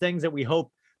with these things that we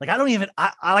hope, like, I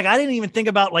didn't even think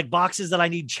about like boxes that I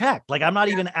need checked. Like, I'm not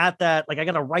even at that. Like, I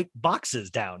got to write boxes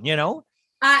down,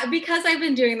 Because I've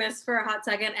been doing this for a hot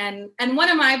second, and I'm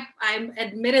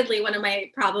admittedly one of my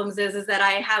problems is that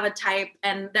I have a type,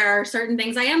 and there are certain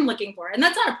things I am looking for, and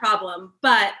that's not a problem,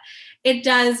 but it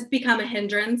does become a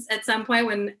hindrance at some point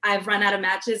when I've run out of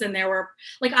matches, and there were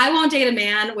like, I won't date a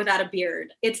man without a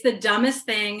beard. It's the dumbest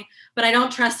thing, but I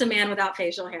don't trust a man without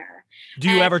facial hair. Do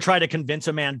you ever try to convince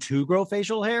a man to grow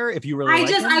facial hair if you really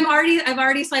I've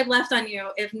already swiped left on you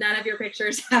if none of your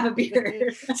pictures have a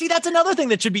beard. See, that's another thing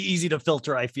that should be easy to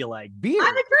filter, I feel like. Beard. I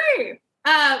agree.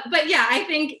 But yeah, I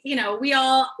think, we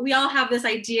all have this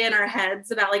idea in our heads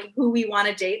about like who we want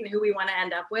to date and who we want to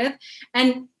end up with.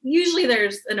 And usually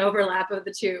there's an overlap of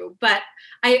the two, but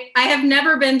I have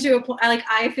never been to a point, like,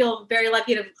 I feel very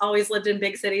lucky to have always lived in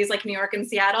big cities like New York and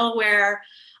Seattle, where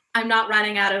I'm not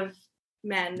running out of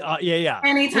men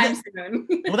anytime soon.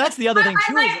 Well, that's the other thing too.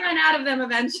 I might run out of them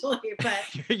eventually, but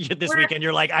this weekend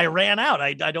you're like, I ran out.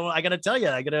 I gotta tell you,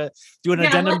 I gotta do an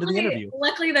addendum to the interview.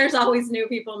 Luckily there's always new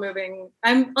people moving.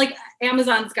 I'm like,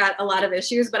 Amazon's got a lot of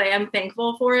issues, but I am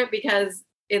thankful for it because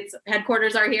its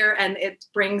headquarters are here and it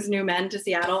brings new men to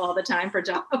Seattle all the time for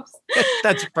jobs.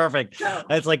 That's perfect. So,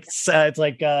 it's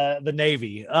like the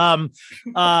Navy.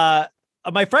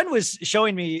 My friend was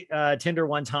showing me Tinder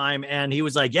one time, and he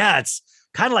was like, yeah, it's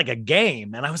kind of like a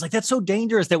game. And I was like, that's so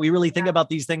dangerous that we really think about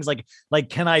these things. Like,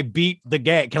 can I beat the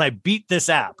game? Can I beat this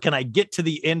app? Can I get to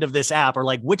the end of this app? Or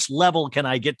like, which level can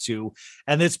I get to?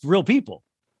 And it's real people.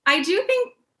 I do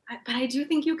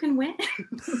think you can win.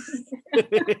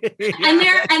 And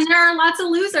there are lots of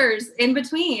losers in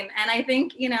between. And I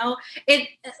think,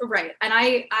 right. And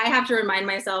I have to remind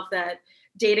myself that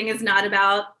dating is not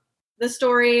about the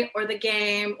story or the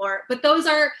game, but those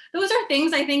are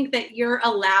things I think that you're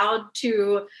allowed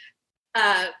to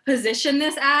position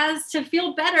this as, to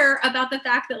feel better about the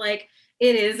fact that like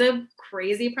it is a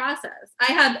crazy process.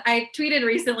 I tweeted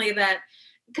recently that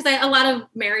because a lot of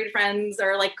married friends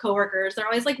or like coworkers, they're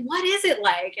always like, what is it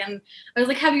like? And I was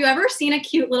like, have you ever seen a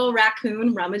cute little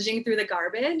raccoon rummaging through the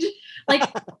garbage?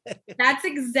 Like, that's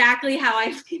exactly how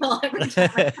I feel every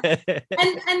time.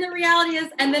 And the reality is,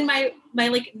 and then my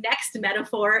like next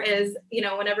metaphor is,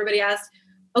 when everybody asks,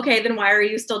 okay, then why are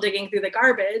you still digging through the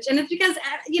garbage? And it's because,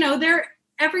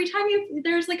 every time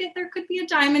there could be a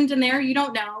diamond in there, you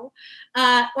don't know.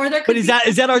 Or there could But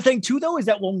is that our thing too, though? Is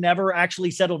that we'll never actually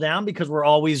settle down because we're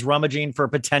always rummaging for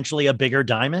potentially a bigger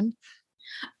diamond?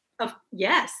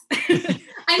 Yes.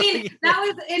 I mean, that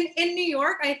was in New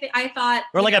York. I thought,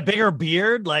 or like a bigger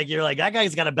beard. Like you're like, that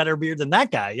guy's got a better beard than that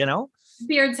guy,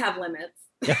 Beards have limits.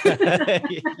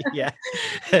 Yeah.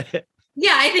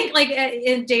 Yeah, I think like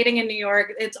in dating in New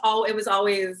York, it was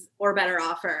always or better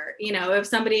offer. If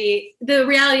the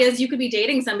reality is you could be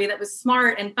dating somebody that was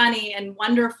smart and funny and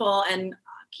wonderful and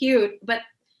cute, but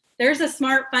there's a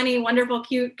smart, funny, wonderful,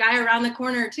 cute guy around the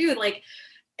corner too. Like,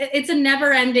 it's a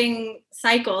never ending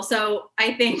cycle. So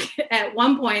I think at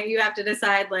one point you have to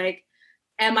decide, like,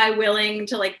 am I willing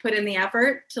to like put in the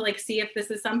effort to like see if this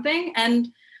is something? And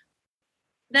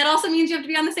that also means you have to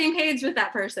be on the same page with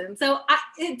that person. So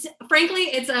frankly,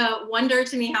 it's a wonder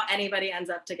to me how anybody ends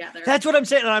up together. That's what I'm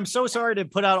saying. And I'm so sorry to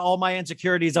put out all my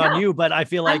insecurities on you, but I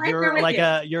feel like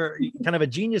you're kind of a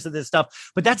genius at this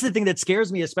stuff. But that's the thing that scares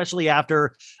me, especially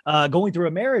after going through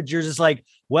a marriage. You're just like,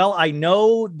 well, I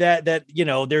know that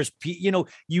there's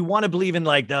you want to believe in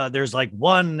like there's like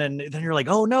one, and then you're like,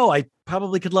 oh no, I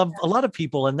probably could love a lot of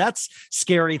people, and that's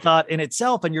scary thought in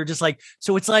itself. And you're just like,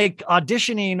 so it's like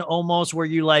auditioning almost, where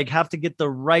you like have to get the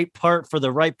right part for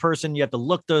the right person. You have to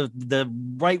look the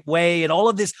right way, and all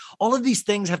of these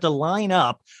things have to line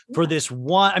up for this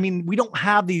one. I mean, we don't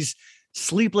have these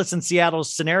Sleepless in Seattle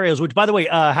scenarios, which, by the way,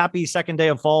 happy second day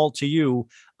of fall to you.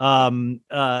 But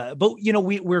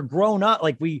we're grown up,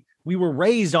 like we were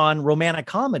raised on romantic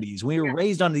comedies. We were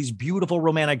raised on these beautiful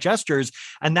romantic gestures.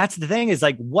 And that's the thing, is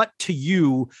like, what to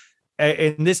you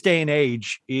in this day and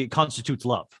age, it constitutes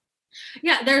love?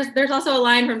 Yeah, there's also a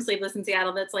line from Sleepless in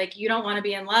Seattle that's like, you don't want to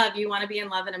be in love, you want to be in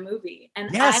love in a movie. And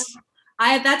yes,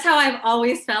 I that's how I've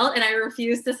always felt, and I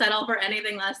refuse to settle for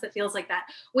anything less that feels like that,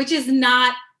 which is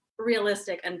not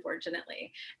realistic,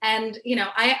 unfortunately. And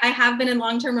I have been in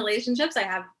long-term relationships. I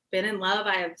have been in love.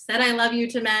 I have said I love you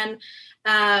to men,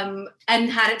 and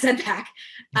had it said back.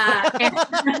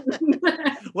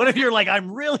 What if you're like,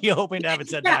 I'm really hoping to have it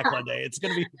said back one day? It's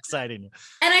going to be exciting.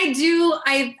 And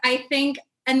I think,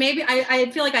 and maybe I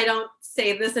feel like I don't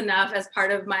say this enough, as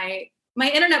part of my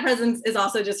internet presence is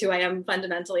also just who I am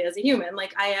fundamentally as a human.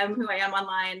 Like, I am who I am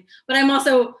online, but I'm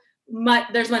also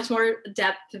there's much more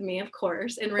depth to me, of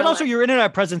course, in real life. But also, your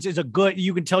internet presence is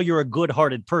you can tell you're a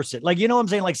good-hearted person. Like, you know what I'm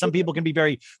saying? Like, some people can be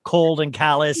very cold and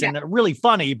callous and really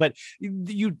funny, but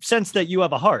you sense that you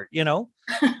have a heart, Yeah,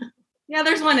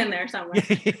 there's one in there somewhere.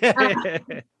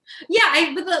 The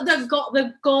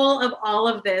goal of all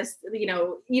of this,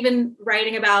 even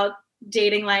writing about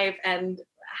dating life and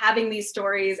having these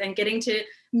stories and getting to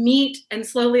meet and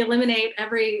slowly eliminate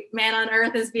every man on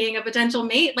earth as being a potential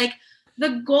mate, like,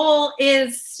 the goal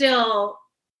is still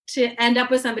to end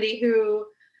up with somebody who,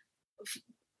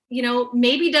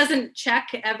 maybe doesn't check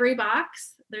every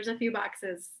box. There's a few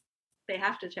boxes they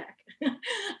have to check,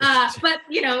 but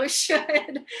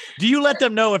should. Do you let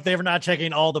them know if they're not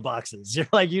checking all the boxes? You're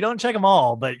like, you don't check them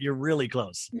all, but you're really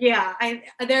close. Yeah, I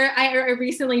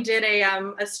recently did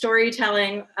a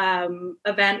storytelling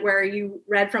event where you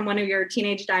read from one of your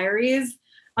teenage diaries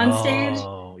on stage.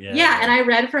 Yeah, and I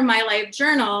read from my life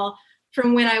journal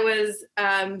from when I was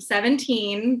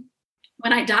 17,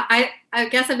 when I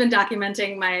guess I've been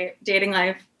documenting my dating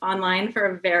life online for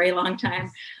a very long time,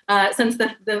 since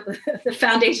the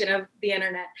foundation of the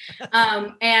internet.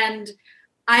 And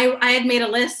I had made a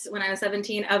list when I was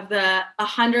 17 of the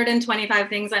 125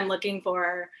 things I'm looking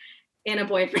for in a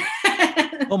boyfriend.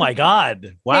 Oh my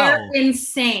God. Wow. They're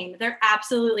insane. They're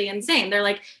absolutely insane. They're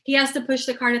like, he has to push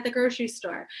the cart at the grocery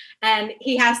store, and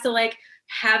he has to like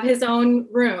have his own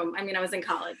room. I mean, I was in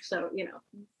college, so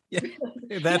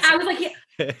I was like,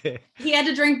 he had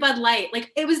to drink Bud Light.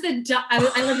 Like, it was I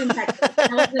lived in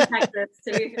Texas.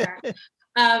 To be fair.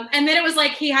 And then it was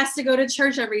like, he has to go to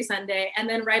church every Sunday. And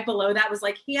then right below that was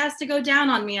like, he has to go down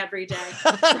on me every day.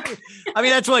 I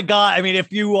mean, that's what God, I mean,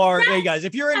 if you are, hey guys,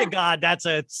 if you're into God, that's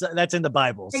in the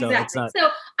Bible. So exactly. It's not. So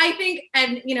I think,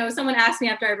 and someone asked me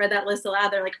after I read that list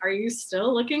aloud, they're like, are you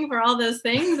still looking for all those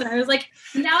things? And I was like,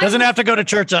 now doesn't have to go to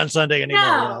church on Sunday anymore.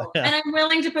 No. Yeah. And I'm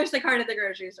willing to push the cart at the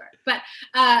grocery store. But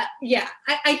I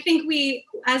think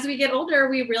as we get older,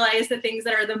 we realize the things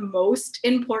that are the most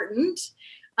important.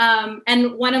 And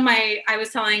I was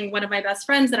telling one of my best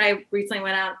friends that I recently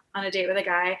went out on a date with a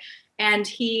guy, and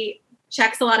he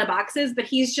checks a lot of boxes, but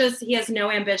he has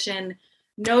no ambition,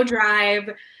 no drive,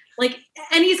 like,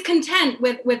 and he's content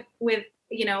with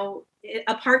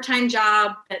a part-time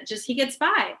job that just, he gets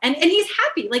by and he's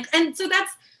happy. Like, and so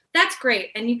that's great.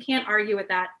 And you can't argue with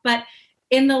that. But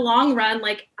in the long run,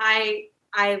 like, I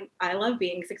love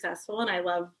being successful, and I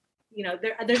love,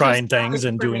 there's trying things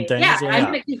and doing things. Yeah, I'm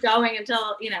going to keep going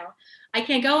until, I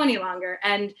can't go any longer.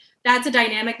 And that's a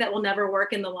dynamic that will never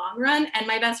work in the long run. And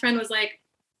my best friend was like,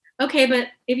 okay, but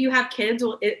if you have kids,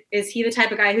 is he the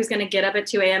type of guy who's going to get up at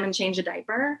 2 a.m. and change a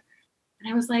diaper? And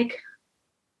I was like,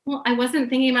 well, I wasn't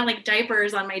thinking about like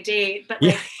diapers on my date, but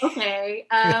like, okay.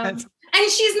 And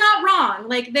she's not wrong.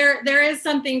 Like, there is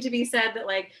something to be said that,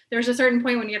 like, there's a certain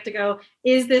point when you have to go,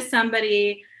 is this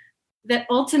somebody that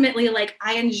ultimately, like,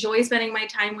 I enjoy spending my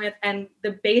time with, and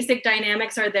the basic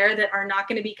dynamics are there that are not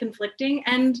going to be conflicting,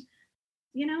 and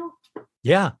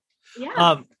Yeah.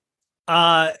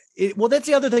 Well, that's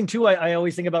the other thing too. I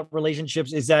always think about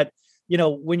relationships is that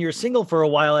when you're single for a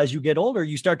while, as you get older,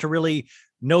 you start to really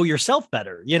know yourself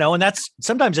better, and that's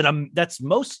sometimes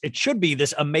it should be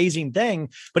this amazing thing,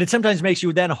 but it sometimes makes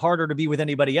you then harder to be with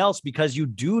anybody else because you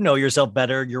do know yourself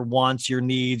better, your wants, your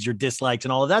needs, your dislikes,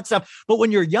 and all of that stuff. But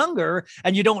when you're younger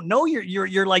and you don't know,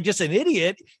 you're like just an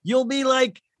idiot, you'll be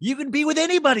like, you can be with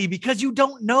anybody because you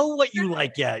don't know what you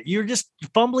like yet. You're just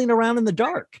fumbling around in the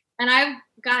dark. And I've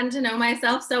gotten to know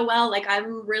myself so well. Like,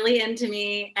 I'm really into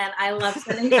me and I love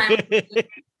spending time with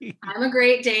me. I'm a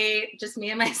great date, just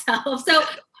me and myself. So,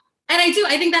 and I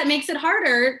think that makes it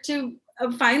harder to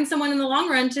find someone in the long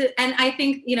run and I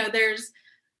think,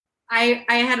 I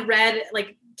had read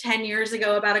like 10 years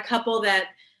ago about a couple that,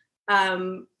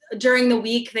 during the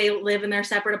week they live in their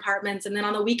separate apartments, and then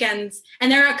on the weekends,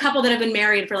 and there are a couple that have been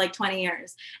married for like 20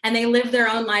 years and they live their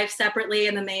own life separately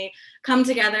and then they come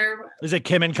together. Is it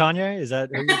Kim and Kanye? Is that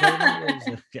who you're talking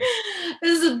about?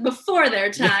 This is before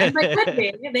their time, but could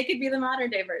be. They could be the modern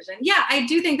day version. Yeah, I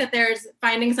do think that there's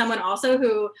finding someone also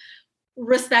who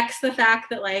respects the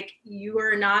fact that like you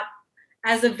are not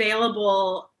as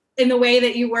available in the way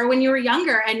that you were when you were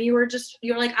younger, and you're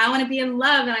like, I want to be in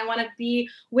love and I want to be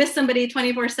with somebody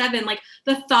 24/7. Like,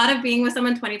 the thought of being with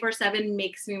someone 24/7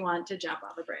 makes me want to jump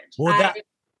off a bridge. Well,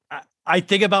 I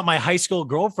think about my high school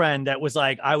girlfriend that was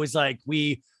like,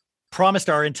 we promised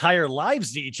our entire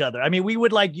lives to each other. I mean, we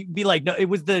would like be like, no, it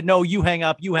was no, you hang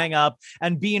up,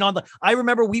 and being I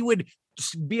remember we would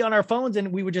be on our phones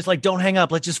and we would just like, don't hang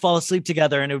up, let's just fall asleep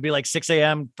together. And it would be like 6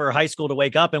 a.m. for high school to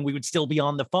wake up and we would still be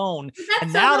on the phone. That's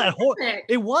and so now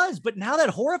but now that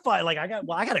horrified, like I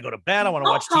got to go to bed. I want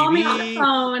to watch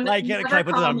TV. Like, can I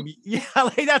put this on? Yeah,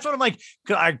 like that's what I'm like.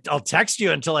 I'll text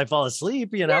you until I fall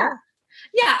asleep, Yeah.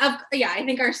 I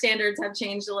think our standards have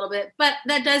changed a little bit, but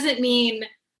that doesn't mean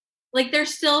like there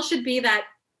still should be that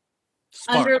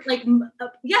spark.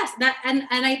 Yes, that and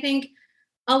I think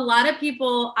a lot of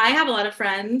people, I have a lot of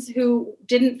friends who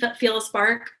didn't feel a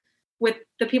spark with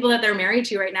the people that they're married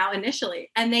to right now initially.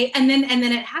 And then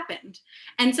it happened.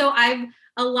 And so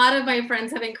a lot of my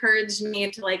friends have encouraged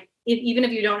me to like, even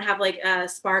if you don't have like a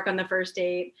spark on the first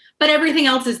date, but everything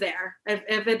else is there.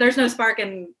 If there's no spark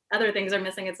and other things are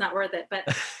missing, it's not worth it. But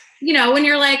when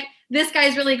you're like, this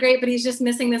guy's really great, but he's just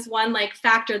missing this one like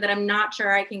factor that I'm not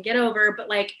sure I can get over, but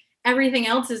like everything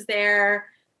else is there.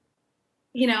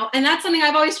 And that's something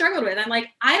I've always struggled with. I'm like,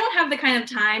 I don't have the kind of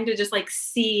time to just like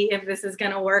see if this is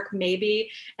going to work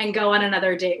maybe and go on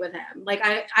another date with him. Like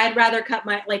I'd rather cut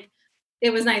my, like,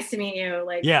 it was nice to meet you.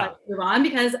 Like, let's move on,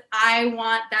 because I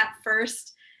want that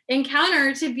first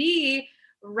encounter to be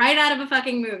right out of a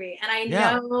fucking movie. And I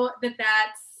know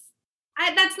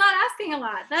that's not asking a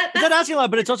lot. That's not asking a lot,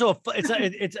 but it's also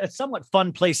it's a somewhat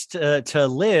fun place to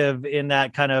live in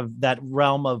that kind of that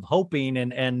realm of hoping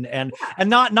and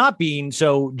not being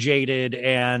so jaded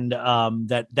and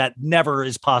that never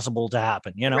is possible to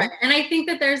happen, Right. And I think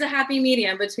that there's a happy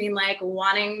medium between like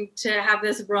wanting to have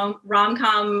this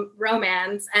rom-com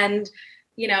romance and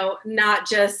not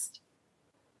just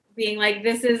being like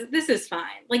this is fine.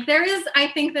 Like I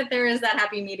think that there is that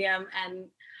happy medium, and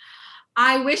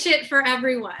I wish it for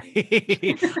everyone.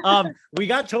 We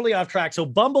got totally off track. So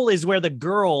Bumble is where the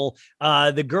girl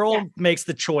makes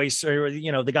the choice, or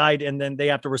the guy, and then they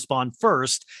have to respond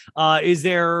first.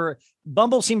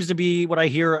 Bumble seems to be what I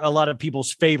hear a lot of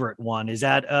people's favorite one. Is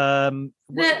that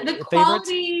the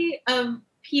quality of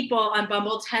people on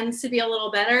Bumble tends to be a little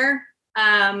better.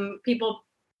 People,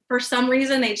 for some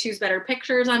reason, they choose better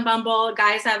pictures on Bumble.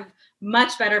 Guys have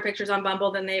much better pictures on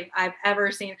Bumble than I've ever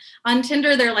seen. On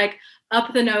Tinder, they're like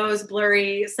up the nose,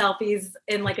 blurry selfies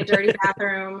in like a dirty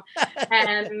bathroom.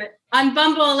 And on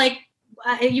Bumble, like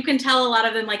you can tell a lot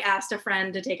of them like asked a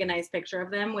friend to take a nice picture of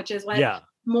them, which is what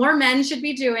more men should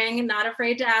be doing. Not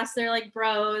afraid to ask their like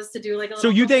bros to do like a little.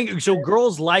 So you think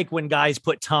girls like when guys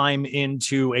put time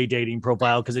into a dating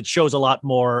profile because it shows a lot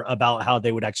more about how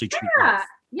they would actually treat life.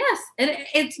 Yes.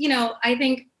 It's I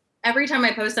think every time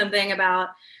I post something about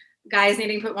guys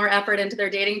needing to put more effort into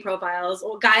their dating profiles,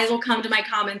 or guys will come to my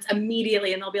comments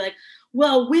immediately and they'll be like,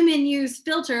 well, women use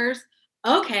filters.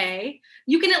 Okay.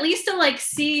 You can at least still like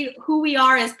see who we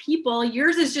are as people.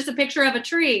 Yours is just a picture of a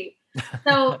tree.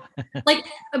 So like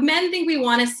men think we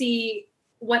want to see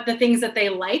what the things that they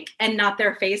like and not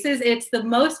their faces. It's the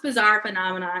most bizarre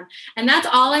phenomenon. And that's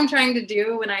all I'm trying to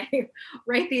do when I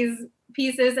write these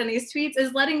pieces and these tweets,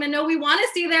 is letting them know we want to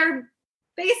see their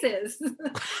faces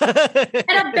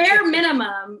at a bare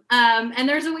minimum. And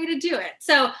there's a way to do it.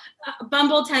 So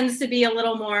Bumble tends to be a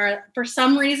little more, for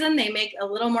some reason, they make a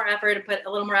little more effort and put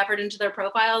a little more effort into their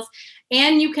profiles.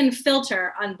 And you can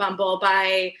filter on Bumble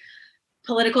by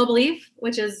political belief,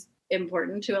 which is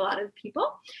important to a lot of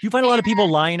people. Do you find a lot of people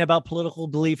lying about political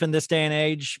belief in this day and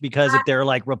age? Because if they're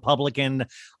like Republican,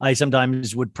 I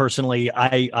sometimes would personally,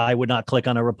 I would not click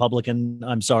on a Republican.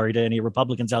 I'm sorry to any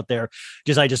Republicans out there.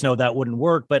 I just know that wouldn't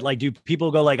work. But like, do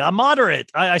people go like, I'm moderate?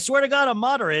 I swear to God, I'm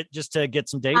moderate, just to get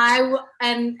some dates?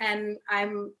 And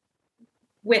I'm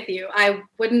with you. I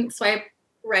wouldn't swipe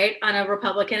right on a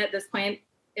Republican at this point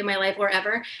in my life or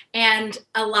ever. And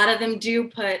a lot of them do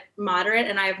put moderate,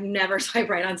 and I've never swiped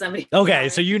right on somebody. Okay.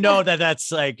 So you know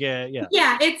that's like, yeah.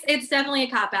 Yeah, it's definitely a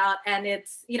cop out, and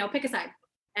it's, pick a side.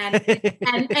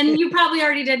 And you probably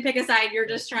already did pick a side. You're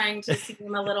just trying to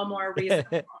seem a little more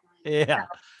reasonable. Yeah.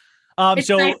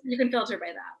 So nice you can filter by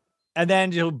that. And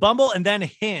then Bumble and then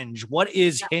Hinge. What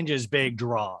is Hinge's big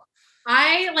draw?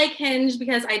 I like Hinge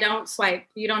because I don't swipe.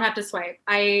 You don't have to swipe.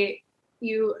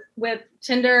 With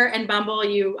Tinder and Bumble,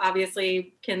 you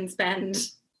obviously can spend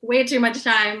way too much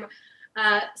time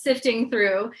sifting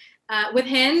through. With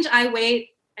Hinge, I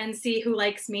wait and see who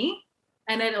likes me,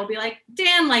 and then it'll be like,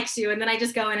 Dan likes you, and then I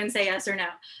just go in and say yes or no.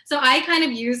 So I kind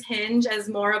of use Hinge as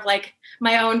more of like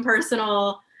my own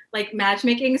personal like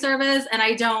matchmaking service, and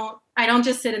I don't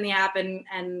just sit in the app and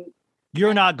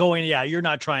you're not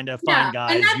trying to find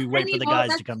guys. You wait for the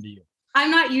guys to come to you.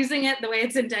 I'm not using it the way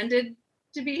it's intended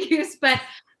to be used, but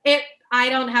I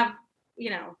don't have,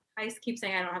 I keep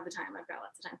saying I don't have the time. I've got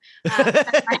lots of time.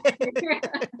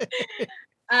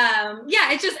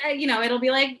 It's just, it'll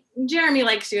be like, Jeremy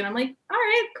likes you. And I'm like, all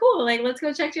right, cool. Like, let's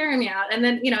go check Jeremy out. And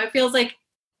then, it feels like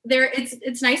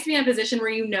it's nice to be in a position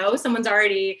where, someone's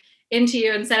already into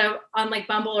you, instead of on like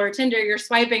Bumble or Tinder, you're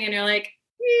swiping and you're like,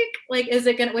 eek, like,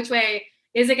 which way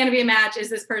is it going to be a match? Is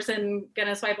this person going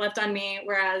to swipe left on me?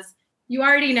 Whereas you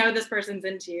already know this person's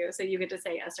into you, so you get to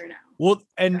say yes or no. Well,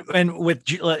 and with,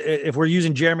 if we're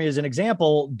using Jeremy as an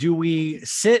example, do we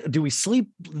sleep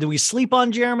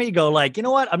on Jeremy? Go like, you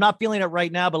know what? I'm not feeling it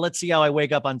right now, but let's see how I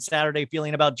wake up on Saturday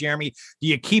feeling about Jeremy. Do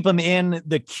you keep him in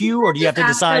the queue, or do you have to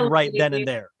decide right then and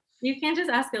there? You can't just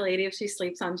ask a lady if she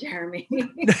sleeps on Jeremy.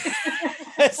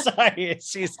 Sorry,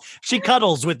 she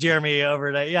cuddles with Jeremy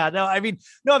over there. Yeah, no, I'm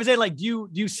saying like, do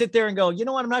you sit there and go, you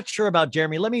know what? I'm not sure about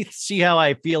Jeremy. Let me see how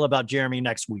I feel about Jeremy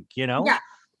next week. Yeah.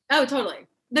 Oh, totally.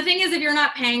 The thing is, if you're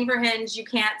not paying for Hinge, you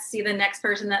can't see the next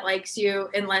person that likes you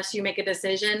unless you make a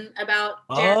decision about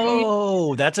Jeremy.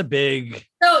 Oh, that's a big.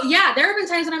 So yeah, there have been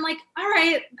times when I'm like, all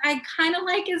right, I kind of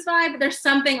like his vibe, but there's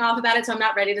something off about it. So I'm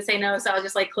not ready to say no. So I'll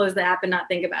just like close the app and not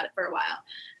think about it for a while.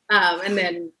 And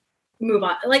then move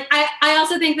on. Like, I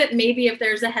also think that maybe if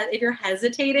if you're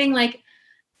hesitating, like,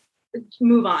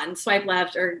 move on, swipe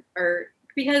left or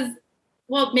because,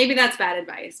 well, maybe that's bad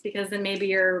advice, because then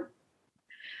maybe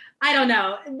I don't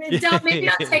know. Maybe don't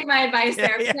take my advice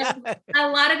there. Yeah. A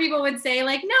lot of people would say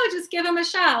like, no, just give them a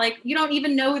shot. Like, you don't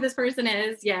even know who this person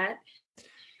is yet.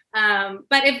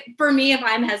 But if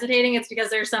I'm hesitating, it's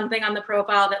because there's something on the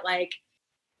profile that like,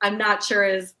 I'm not sure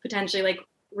is potentially like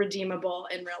redeemable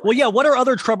in real life. Well, yeah. What are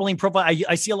other troubling profiles?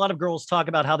 I see a lot of girls talk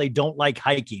about how they don't like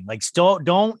hiking. Like,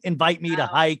 don't invite me to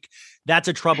hike. That's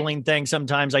a troubling thing.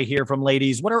 Sometimes I hear from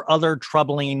ladies. What are other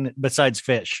troubling besides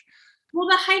fish? Well,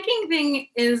 the hiking thing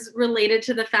is related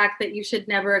to the fact that you should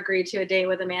never agree to a date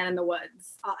with a man in the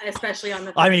woods, especially on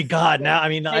the.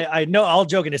 I know. All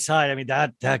joking aside,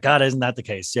 that God, isn't that the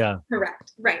case? Yeah.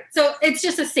 Correct. Right. So it's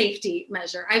just a safety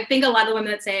measure. I think a lot of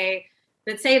women that say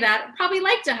that probably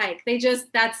like to hike.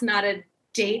 That's not a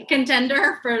date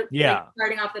contender for like,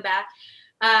 starting off the bat.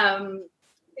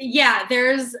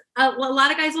 There's a lot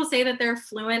of guys will say that they're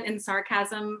fluent in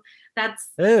sarcasm. That's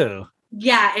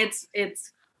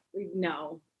it's.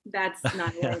 No, that's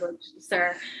not language,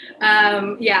 sir.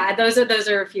 Those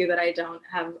are a few that I don't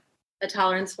have a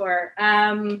tolerance for.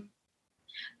 I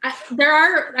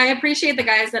appreciate the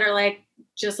guys that are like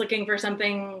just looking for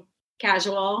something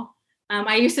casual.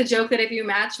 I used to joke that if you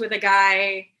match with a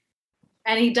guy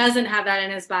and he doesn't have that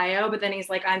in his bio, but then he's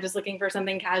like, I'm just looking for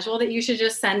something casual, that you should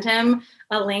just send him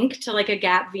a link to like a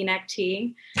Gap V-neck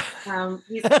tee. I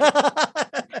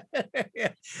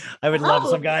would love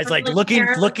some guys like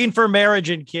looking for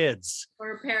marriage and kids,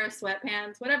 or a pair of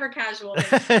sweatpants, whatever casual.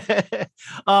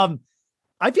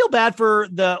 I feel bad for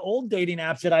the old dating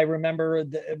apps that I remember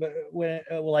when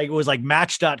it was like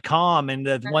Match.com and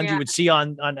the ones you would see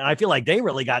on. I feel like they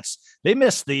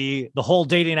missed the whole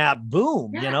dating app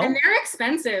boom. And they're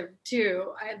expensive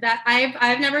too.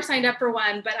 I've never signed up for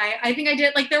one, but I think I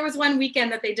did. Like, there was one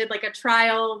weekend that they did like a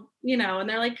trial, and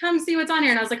they're like, come see what's on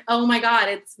here, and I was like, oh my God,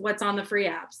 it's what's on the free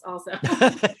apps also.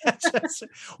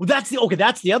 Well, that's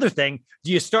the other thing.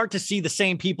 Do you start to see the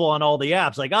same people on all the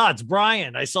apps? Like, it's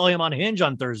Brian. I saw him on Hinge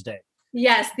on Thursday.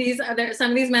 Yes,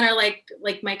 some of these men are like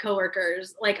my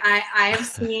coworkers. Like I have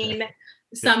seen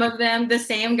some of them, the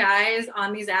same guys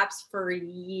on these apps for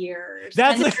years.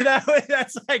 That's like,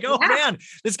 oh Yeah. man,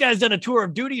 this guy's done a tour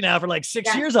of duty now for like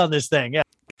 6 Yeah. years on this thing. Yeah.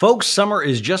 Folks, summer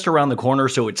is just around the corner,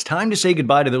 so it's time to say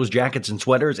goodbye to those jackets and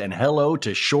sweaters and hello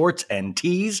to shorts and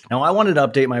tees. Now, I wanted to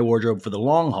update my wardrobe for the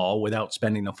long haul without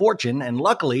spending a fortune, and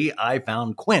luckily, I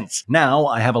found Quince. Now,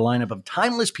 I have a lineup of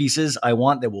timeless pieces I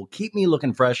want that will keep me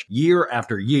looking fresh year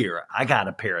after year. I got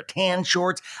a pair of tan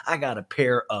shorts. I got a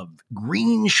pair of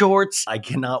green shorts. I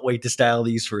cannot wait to style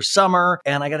these for summer,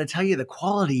 and I gotta tell you, the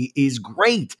quality is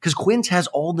great, because Quince has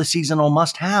all the seasonal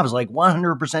must-haves, like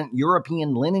 100%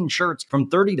 European linen shirts from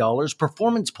 $30,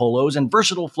 performance polos, and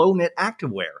versatile flow knit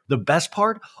activewear. The best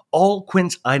part? All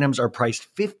Quince items are priced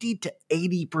 50 to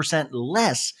 80%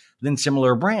 less than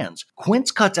similar brands. Quince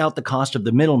cuts out the cost of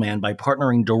the middleman by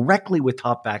partnering directly with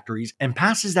top factories and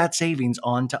passes that savings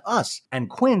on to us. And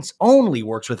Quince only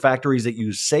works with factories that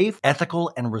use safe,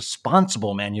 ethical, and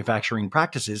responsible manufacturing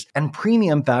practices and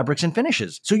premium fabrics and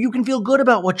finishes, so you can feel good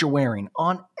about what you're wearing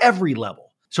on every level.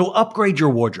 So upgrade your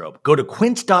wardrobe. Go to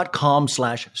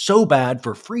quince.com/sobad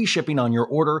for free shipping on your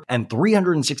order and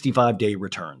 365-day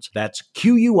returns. That's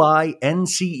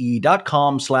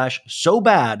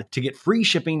QUINCE.com/sobad to get free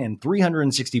shipping and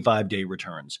 365-day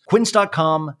returns.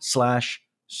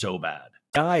 Quince.com/sobad.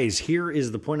 Guys, here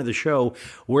is the point of the show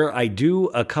where I do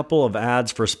a couple of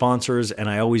ads for sponsors, and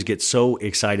I always get so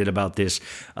excited about this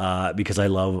because I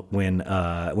love when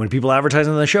people advertise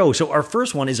on the show. So our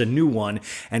first one is a new one,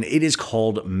 and it is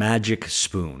called Magic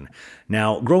Spoon.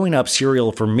 Now, growing up,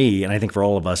 cereal for me, and I think for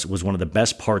all of us, was one of the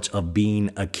best parts of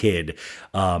being a kid,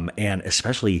 and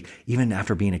especially even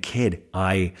after being a kid,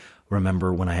 I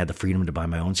remember when I had the freedom to buy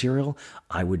my own cereal,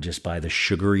 I would just buy the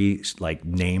sugary, like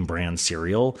name brand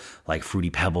cereal, like Fruity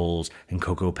Pebbles and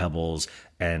Cocoa Pebbles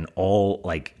and all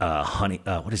like honey,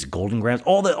 what is it, Golden Grams,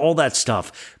 all that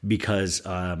stuff. Because,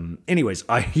 anyways,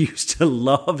 I used to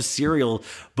love cereal,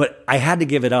 but I had to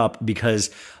give it up because,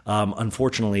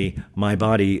 unfortunately, my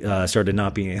body started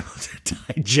not being able to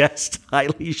digest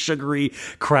highly sugary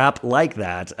crap like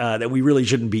that that we really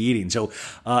shouldn't be eating. So,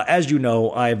 as you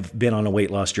know, I've been on a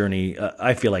weight loss journey.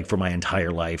 I feel like for my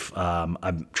entire life.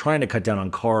 I'm trying to cut down on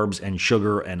carbs and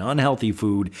sugar and unhealthy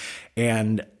food.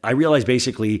 And I realized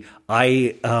basically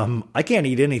I can't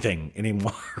eat anything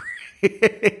anymore.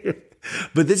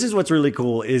 But this is what's really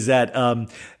cool is that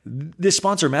this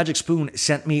sponsor, Magic Spoon,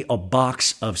 sent me a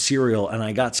box of cereal, and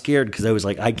I got scared because I was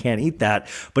like, I can't eat that.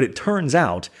 But it turns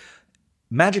out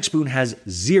Magic Spoon has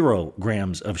 0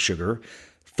 grams of sugar,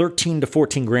 13 to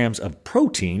 14 grams of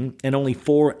protein, and only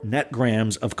 4 net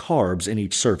grams of carbs in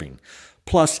each serving.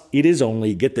 Plus, it is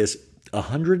only, get this,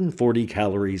 140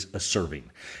 calories a serving.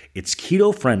 It's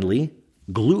keto-friendly,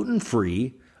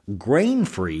 gluten-free,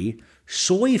 grain-free,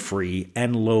 soy-free,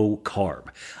 and low-carb.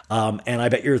 And I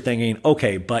bet you're thinking,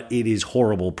 okay, but it is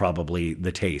horrible, probably,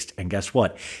 the taste. And guess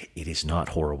what? It is not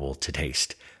horrible to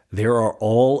taste. There are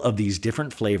all of these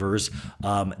different flavors.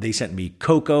 They sent me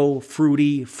cocoa,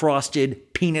 fruity,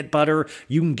 frosted, peanut butter.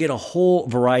 You can get a whole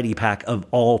variety pack of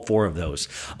all 4 of those.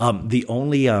 The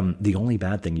only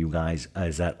bad thing, you guys,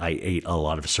 is that I ate a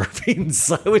lot of servings.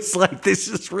 I was like, this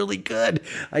is really good.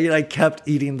 I kept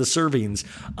eating the servings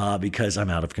because I'm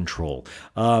out of control.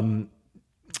 I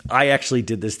actually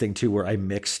did this thing too, where I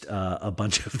mixed a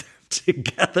bunch of them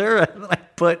together and I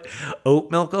put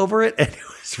oat milk over it, and it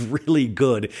was really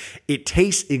good. It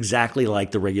tastes exactly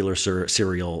like the regular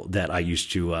cereal that I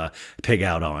used to pig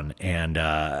out on, and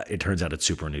it turns out it's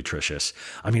super nutritious.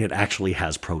 I mean, it actually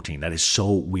has protein. That is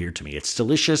so weird to me. It's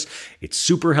delicious. It's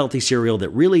super healthy cereal that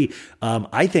really,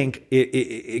 I think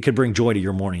it could bring joy to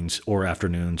your mornings or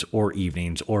afternoons or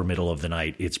evenings or middle of the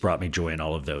night. It's brought me joy in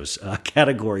all of those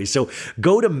categories. So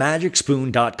go to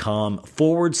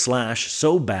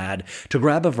magicspoon.com/sobad to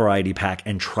grab a variety pack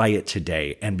and try it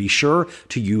today. And be sure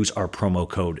to use our promo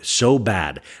code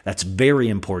SOBAD. That's very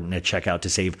important at checkout to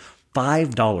save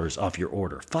 $5 off your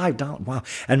order. $5. Wow.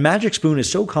 And Magic Spoon is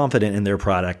so confident in their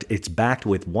product, it's backed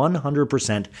with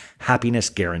 100% happiness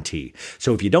guarantee.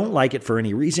 So if you don't like it for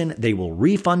any reason, they will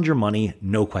refund your money,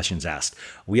 no questions asked.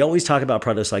 We always talk about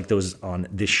products like those on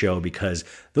this show because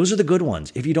those are the good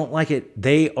ones. If you don't like it,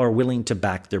 they are willing to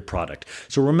back their product.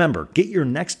 So remember, get your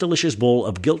next delicious bowl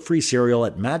of guilt-free cereal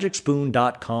at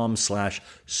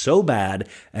magicspoon.com/sobad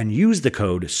and use the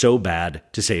code SOBAD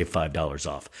to save $5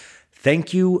 off.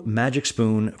 Thank you, Magic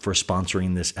Spoon, for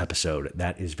sponsoring this episode.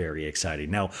 That is very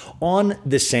exciting. Now, on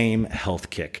the same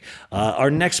health kick, our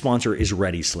next sponsor is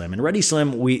Ready Slim. And Ready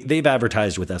Slim, they've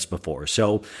advertised with us before.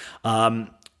 So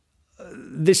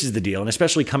this is the deal, and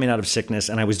especially coming out of sickness,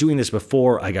 and I was doing this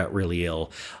before I got really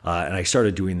ill, and I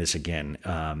started doing this again.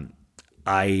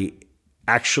 I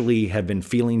actually have been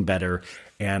feeling better,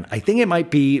 and I think it might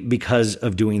be because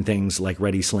of doing things like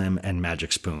Ready Slim and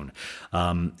Magic Spoon.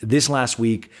 This last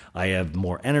week, I have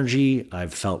more energy.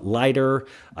 I've felt lighter.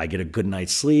 I get a good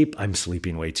night's sleep. I'm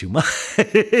sleeping way too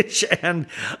much. And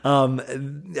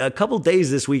a couple days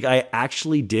this week, I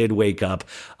actually did wake up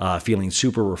feeling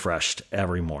super refreshed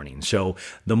every morning. So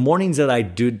the mornings that I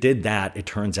did that, it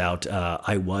turns out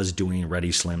I was doing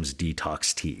Ready Slim's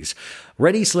detox teas.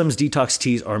 Ready Slim's detox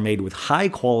teas are made with high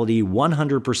quality,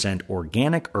 100%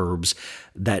 organic herbs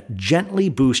that gently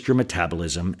boost your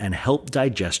metabolism and help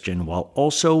digestion while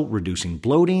also reducing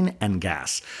bloating and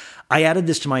gas. I added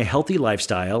this to my healthy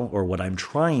lifestyle, or what I'm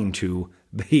trying to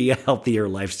be a healthier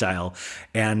lifestyle,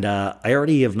 and I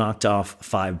already have knocked off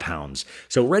 5 pounds.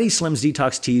 So Ready Slim's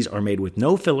detox teas are made with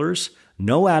no fillers,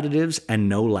 no additives, and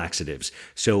no laxatives,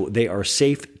 so they are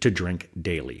safe to drink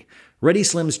daily. Ready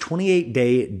Slim's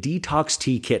 28-day detox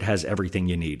tea kit has everything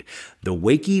you need. The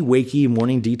Wakey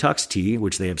Morning Detox Tea,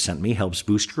 which they have sent me, helps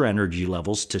boost your energy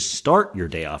levels to start your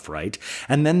day off right.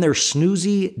 And then their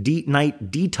Snoozy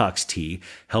Night Detox Tea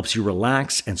helps you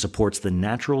relax and supports the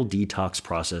natural detox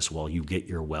process while you get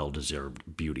your well-deserved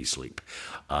beauty sleep.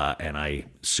 And I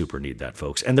super need that,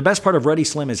 folks. And the best part of Ready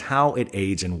Slim is how it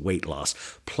aids in weight loss.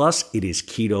 Plus, it is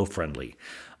keto-friendly.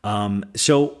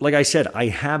 So like I said, I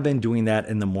have been doing that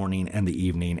in the morning and the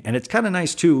evening, and it's kind of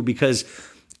nice too, because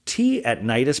tea at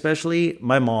night, especially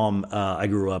my mom, I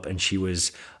grew up and she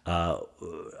was,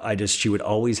 she would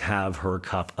always have her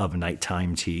cup of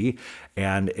nighttime tea,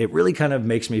 and it really kind of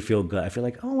makes me feel good. I feel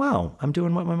like, oh wow, I'm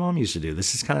doing what my mom used to do.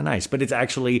 This is kind of nice, but it's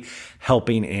actually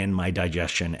helping in my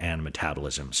digestion and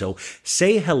metabolism. So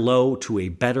say hello to a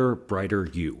better, brighter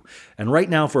you. And right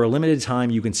now, for a limited time,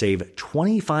 you can save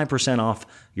 25% off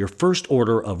your first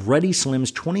order of Ready Slim's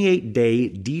 28-day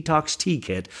detox tea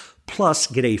kit, plus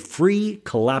get a free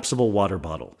collapsible water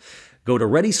bottle. Go to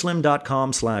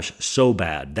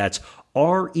readyslim.com/sobad. That's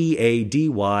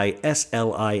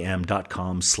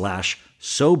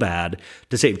READYSLIM.com/sobad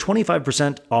to save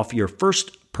 25% off your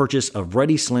first purchase of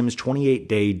Ready Slim's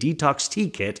 28-day detox tea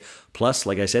kit, plus,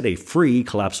 like I said, a free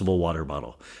collapsible water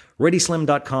bottle.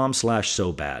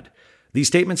 readyslim.com/sobad. These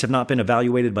statements have not been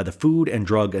evaluated by the Food and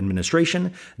Drug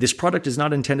Administration. This product is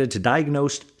not intended to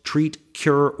diagnose, treat,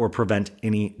 cure, or prevent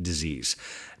any disease.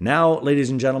 Now, ladies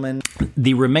and gentlemen,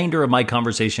 the remainder of my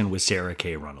conversation with Sara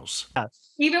K. Runnels.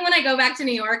 Even when I go back to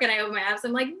New York and I open my apps,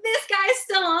 I'm like, this guy's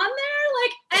still on there?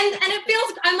 Like, and it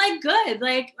feels, I'm like, good.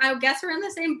 Like, I guess we're in the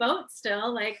same boat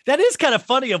still. Like, that is kind of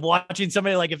funny of watching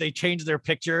somebody, like, if they change their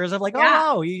pictures, I'm like,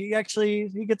 yeah. Oh, wow, he got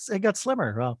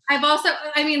slimmer. Well,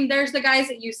 there's the guys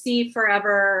that you see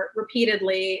forever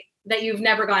repeatedly that you've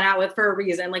never gone out with for a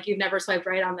reason. Like, you've never swiped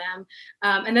right on them.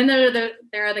 And then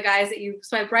there are the guys that you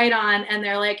swipe right on and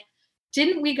they're like,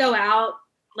 didn't we go out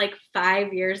like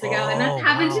 5 years ago? And that's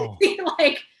happened to me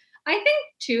like, I think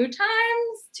 2 or 3 times.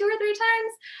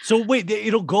 So wait,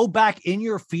 it'll go back in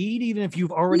your feed even if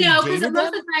you've already dated them? No, because most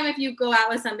of the time, if you go out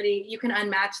with somebody, you can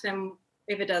unmatch them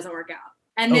if it doesn't work out.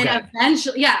 And then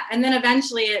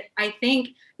eventually, I think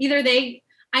either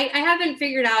I haven't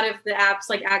figured out if the apps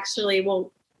like actually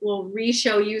will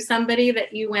re-show you somebody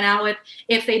that you went out with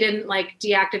if they didn't like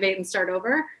deactivate and start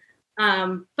over.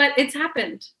 But it's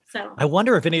happened. So I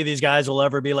wonder if any of these guys will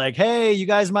ever be like, hey, you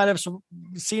guys might have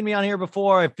seen me on here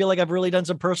before. I feel like I've really done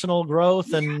some personal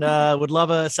growth and would love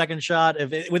a second shot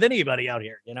with anybody out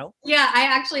here, you know? Yeah,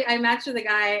 I matched with a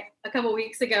guy a couple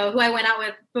weeks ago who I went out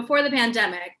with before the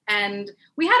pandemic. And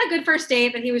we had a good first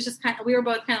date, but he was just we were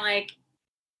both kind of like,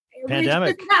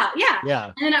 pandemic.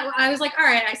 Yeah. And then I was like, all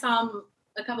right, I saw him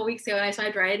a couple weeks ago and I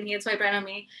swiped right and he had swiped right on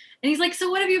me. And he's like, so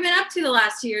what have you been up to the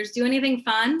last 2 years? Do anything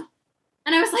fun?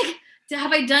 And I was like,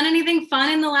 have I done anything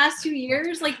fun in the last 2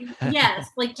 years? Like, yes.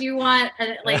 Like, do you want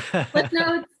flip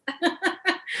notes?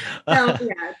 So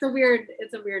yeah, it's a weird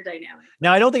dynamic.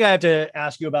 Now, I don't think I have to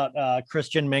ask you about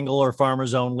Christian Mingle or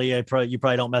Farmers Only. You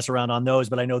probably don't mess around on those,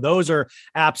 but I know those are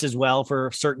apps as well for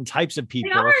certain types of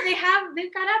people. They are.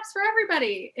 They've got apps for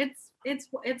everybody. It's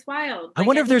wild. I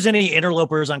wonder if there's any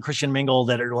interlopers on Christian Mingle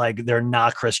that are like, they're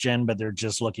not Christian, but they're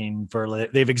just looking for,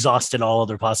 they've exhausted all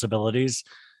other possibilities.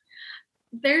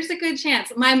 There's a good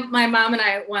chance. My mom and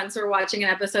I once were watching an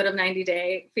episode of 90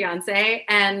 Day Fiance,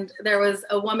 and there was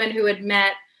a woman who had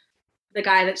met the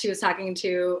guy that she was talking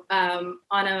to on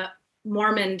a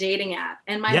Mormon dating app.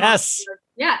 And my mom,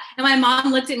 and my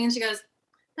mom looked at me and she goes,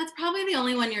 That's probably the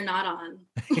only one you're not on.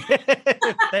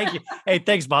 Thank you. Hey,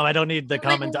 thanks, Mom. I don't need the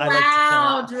comment. Like,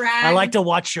 wow, I like to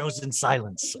watch shows in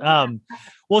silence.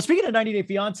 Well, speaking of 90 Day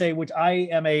Fiance, which I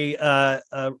am a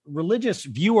religious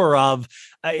viewer of,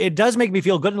 it does make me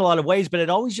feel good in a lot of ways, but it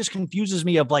always just confuses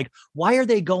me of like, why are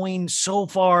they going so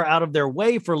far out of their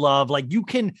way for love? Like you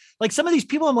can, like some of these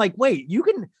people, I'm like, wait, you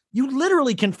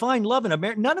literally can find love in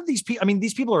America. None of these people, I mean,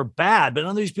 these people are bad, but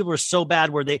none of these people are so bad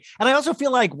where they, and I also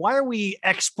feel like, why are we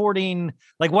exporting,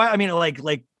 like, why, I mean,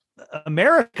 like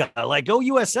America, like go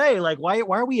USA, like why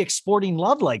are we exporting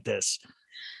love like this?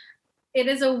 It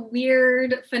is a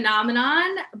weird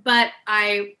phenomenon, but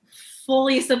I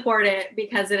fully support it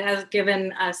because it has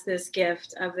given us this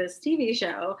gift of this TV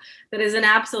show that is an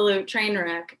absolute train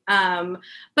wreck.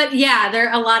 But yeah, there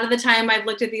a lot of the time I've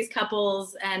looked at these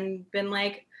couples and been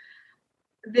like,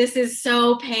 this is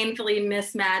so painfully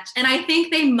mismatched. And I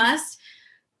think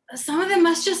some of them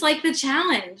must just like the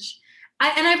challenge.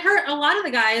 And I've heard a lot of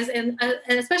the guys, and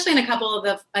especially in a couple of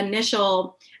the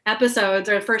initial episodes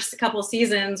or first couple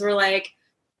seasons, were like,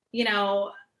 you know,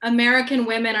 American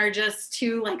women are just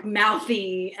too like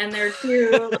mouthy and they're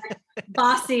too like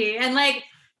bossy. And like,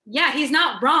 yeah, he's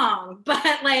not wrong,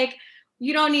 but like,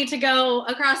 you don't need to go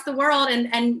across the world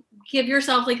and give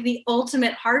yourself like the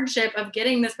ultimate hardship of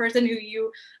getting this person who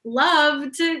you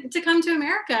love to come to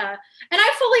America. And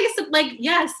I fully like,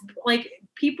 yes, like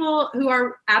people who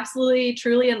are absolutely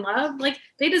truly in love, like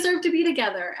they deserve to be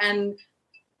together. And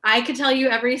I could tell you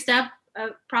every step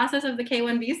process of the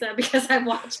K-1 visa because I've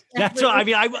watched. That's what I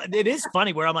mean. It is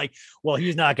funny where I'm like, well,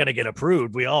 he's not going to get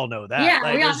approved. We all know that. Yeah,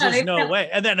 like, we all there's know just no way.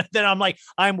 And then I'm like,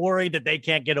 I'm worried that they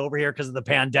can't get over here because of the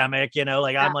pandemic. You know,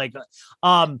 like I'm like,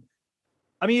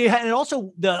 I mean, and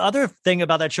also the other thing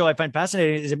about that show I find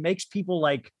fascinating is it makes people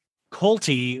like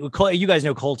Colty. You guys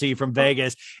know Colty from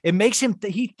Vegas. It makes him.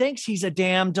 He thinks he's a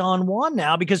damn Don Juan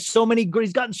now because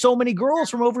he's gotten so many girls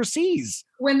from overseas.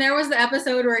 When there was the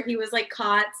episode where he was like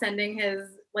caught sending his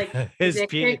like his dick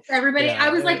pics to everybody, yeah.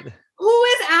 I was like, who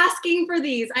is asking for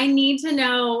these? I need to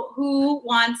know who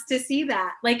wants to see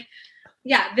that. Like,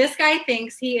 yeah, this guy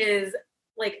thinks he is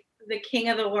like the king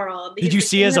of the world. Did you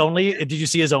see his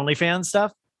OnlyFans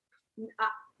stuff?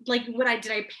 Like,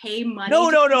 did I pay money? No.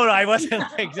 I wasn't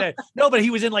like that. No, but he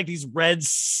was in like these red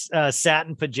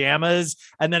satin pajamas,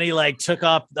 and then he like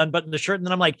unbuttoned the shirt, and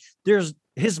then I'm like,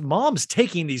 his mom's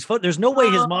taking these photos. There's no way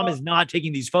his mom is not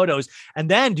taking these photos. And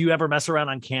then do you ever mess around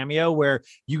on Cameo where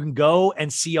you can go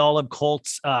and see all of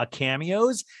Colt's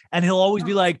cameos, and he'll always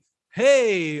be like,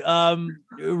 hey,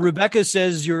 Rebecca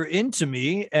says you're into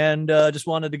me and just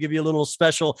wanted to give you a little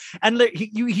special. And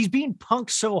he's being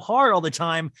punked so hard all the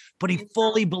time, but he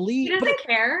fully believes. He doesn't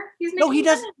care. He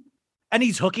doesn't. And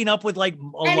he's hooking up with like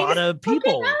a lot of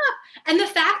people. And the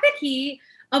fact that he,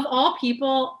 of all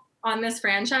people on this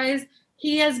franchise,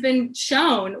 he has been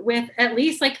shown with at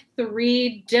least like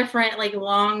 3 different like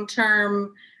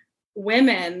long-term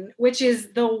women, which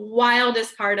is the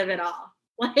wildest part of it all.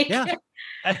 Like, yeah.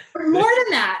 Or more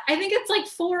than that. I think it's like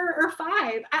 4 or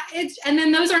 5. And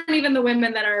then those aren't even the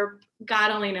women that are God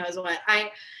only knows what.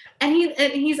 And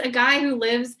he's a guy who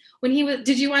lives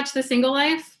did you watch The Single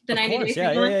Life? The 90 Day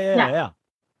Single Life? Yeah.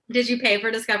 Did you pay for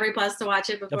Discovery Plus to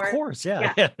watch it before? Of course,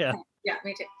 yeah. Yeah,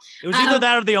 me too. It was either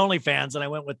that or the OnlyFans, and I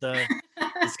went with the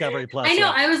Discovery Plus. I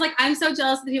know. Yeah. I was like, I'm so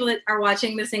jealous of the people that are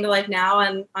watching The Single Life now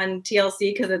on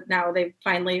TLC because now they've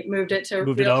finally moved it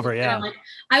over. Yeah.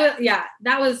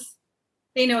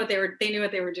 They knew what they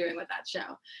were doing with that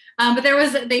show. But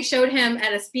they showed him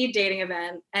at a speed dating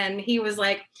event, and he was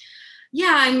like,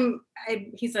 yeah,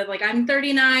 he said, like, I'm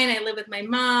 39. I live with my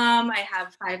mom. I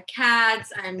have 5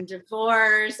 cats. I'm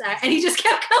divorced. And he just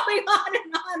kept going on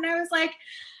and on. And I was like,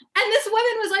 and this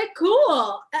woman was like,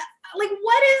 cool. Like,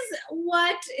 what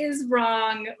is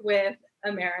wrong with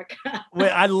America?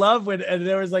 I love when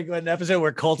there was like an episode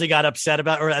where Colty got upset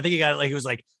about, or I think he was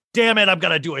like, damn it, I'm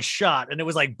going to do a shot. And it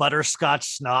was like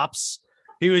butterscotch schnapps.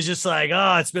 He was just like,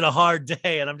 oh, it's been a hard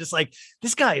day. And I'm just like,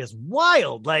 this guy is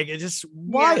wild. Like, it's just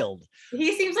wild. Yeah.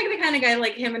 He seems like the kind of guy,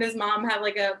 like him and his mom have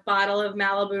like a bottle of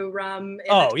Malibu rum in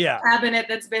the cabinet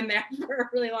that's been there for a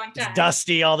really long time. It's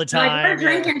dusty all the time. Like, we're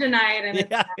drinking tonight.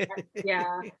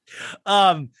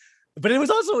 And But it was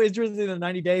also interesting, the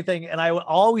 90-day thing. And I will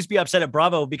always be upset at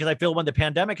Bravo because I feel when the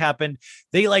pandemic happened,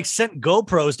 they like sent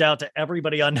GoPros out to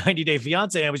everybody on 90 Day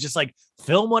Fiance. And it was just like,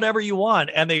 film whatever you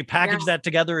want. And they packaged that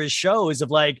together as shows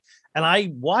of like, and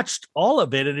I watched all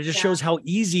of it. And it just shows how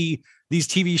easy these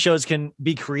TV shows can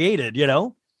be created, you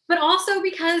know? But also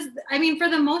because, I mean, for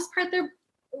the most part,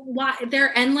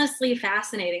 they're endlessly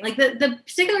fascinating. Like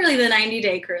particularly the 90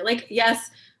 Day crew. Like,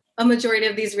 yes, a majority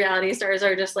of these reality stars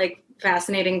are just like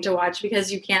fascinating to watch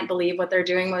because you can't believe what they're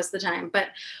doing most of the time. But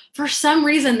for some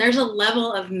reason, there's a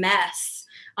level of mess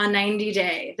on 90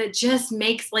 Day that just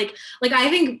makes like I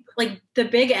think like the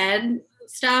Big Ed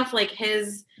stuff, like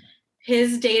his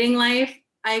dating life.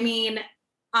 I mean,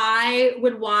 I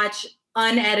would watch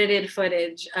unedited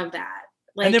footage of that.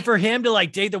 Like, and then for him to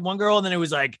like date the one girl, and then it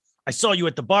was like, I saw you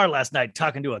at the bar last night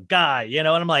talking to a guy, you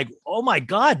know, and I'm like, oh my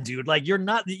God, dude, like you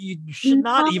should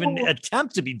not even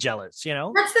attempt to be jealous, you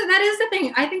know? That is the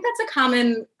thing. I think that's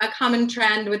a common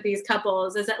trend with these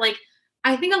couples is that like,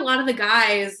 I think a lot of the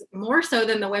guys, more so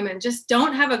than the women, just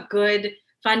don't have a good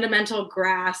fundamental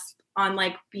grasp on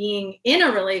like being in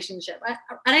a relationship.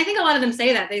 And I think a lot of them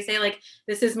say that. They say like,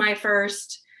 this is my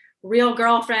first real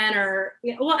girlfriend, or,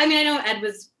 well, I mean, I know Ed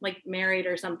was like married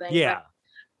or something. Yeah.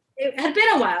 It had been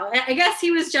a while. I guess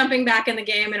he was jumping back in the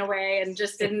game in a way and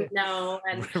just didn't know.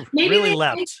 And maybe really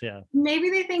left. Maybe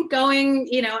they think going,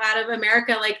 out of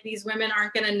America, like these women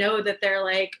aren't going to know that they're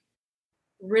like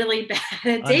really bad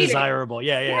at dating. Undesirable.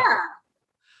 Yeah.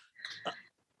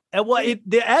 And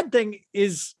the Ed thing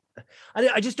is,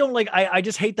 I just don't like, I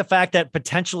just hate the fact that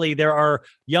potentially there are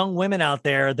young women out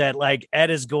there that like Ed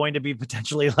is going to be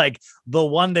potentially like the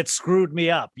one that screwed me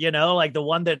up, like the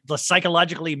one that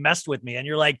psychologically messed with me. And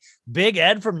you're like, Big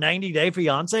Ed from 90 Day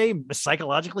Fiance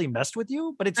psychologically messed with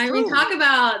you? But it's true. I mean, talk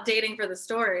about dating for the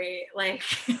story. Like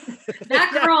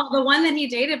that girl, the one that he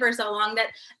dated for so long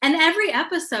and every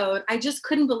episode, I just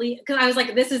couldn't believe, because I was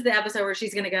like, this is the episode where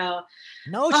she's going to go,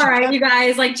 no, all right, you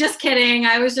guys, like, just kidding.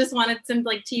 I was just wanted some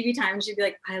like TV time. She'd be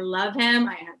like, I love him.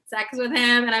 I had sex with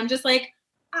him. And I'm just like,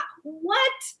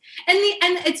 what? And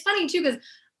it's funny too, because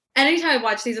anytime I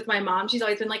watch these with my mom, she's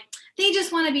always been like, they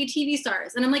just want to be TV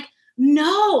stars. And I'm like,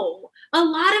 no, a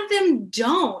lot of them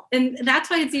don't. And that's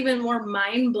why it's even more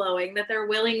mind blowing that they're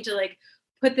willing to like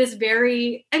put this it is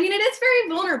very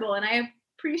vulnerable, and I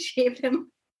appreciate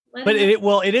them. But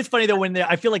it is funny though, when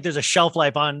I feel like there's a shelf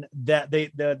life on that.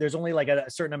 There's only like a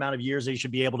certain amount of years that you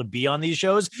should be able to be on these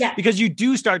shows, because you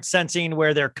do start sensing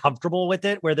where they're comfortable with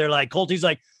it, where they're like, Colty's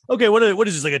like, okay, what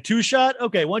is this, like a 2-shot?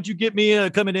 Okay, why don't you get me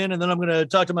coming in, and then I'm going to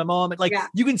talk to my mom. Like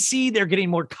you can see they're getting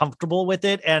more comfortable with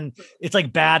it, and it's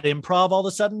like bad improv all of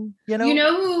a sudden, You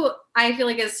know who I feel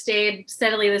like has stayed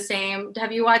steadily the same?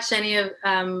 Have you watched any of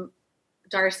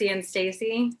Darcy and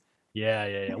Stacey?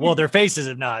 Yeah. Well, their faces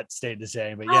have not stayed the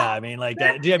same, but yeah, I mean, like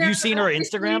that. Have you seen her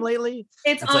Instagram lately?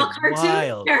 It's all like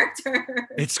cartoon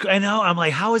characters. I know. I'm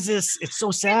like, how is this? It's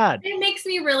so sad. It makes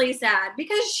me really sad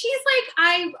because she's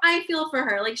like, I feel for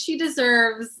her. Like she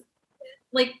deserves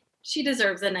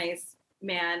a nice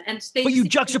man. But you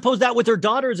juxtapose that with her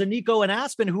daughters, Aniko and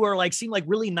Aspen, who are like, seem like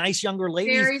really nice younger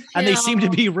ladies, and they seem to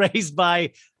be raised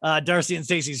by Darcy and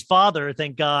Stacey's father,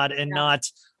 thank God, and not.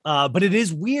 But it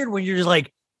is weird when you're just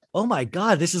like, oh my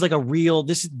God, this is like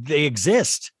they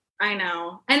exist. I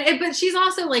know. But she's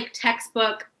also like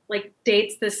textbook, like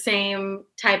dates the same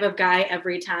type of guy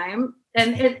every time.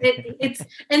 And it's,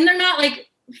 and they're not like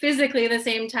physically the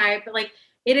same type, but like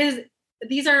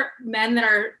these are men that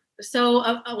are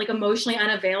so like emotionally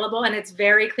unavailable. And it's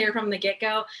very clear from the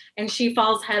get-go. And she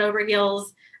falls head over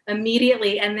heels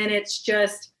immediately. And then it's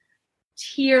just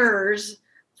tears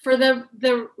for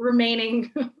the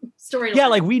remaining story. Yeah,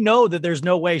 like we know that there's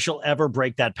no way she'll ever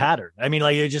break that pattern. I mean,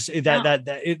 like it just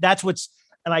that's what's,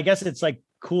 and I guess it's like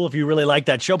cool if you really like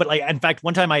that show. But like, in fact,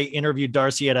 one time I interviewed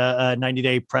Darcy at a 90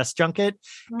 Day press junket,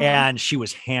 and she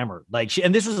was hammered. Like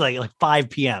and this was like 5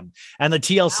 p.m. and the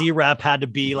TLC rep had to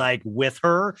be like with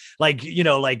her, like,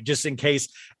 like just in case.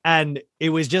 And it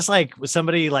was just like with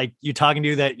somebody like you talking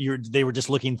to that they were just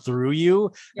looking through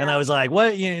you. Yeah. And I was like,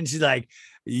 what? And she's like,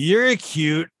 you're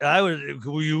cute.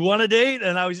 You want to date?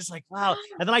 And I was just like, wow.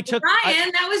 And then I took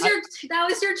Ryan. That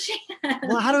was your chance.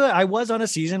 Well, I was on a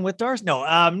season with Darcy. No.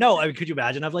 I mean, could you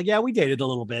imagine? I'm like, yeah, we dated a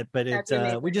little bit, but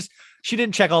she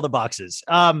didn't check all the boxes.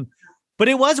 But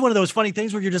it was one of those funny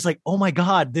things where you're just like, oh my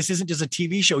God, this isn't just a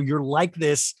TV show. You're like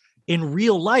this in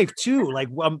real life too. Like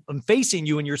I'm facing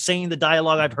you and you're saying the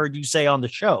dialogue I've heard you say on the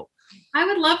show. I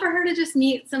would love for her to just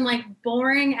meet some like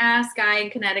boring ass guy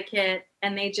in Connecticut,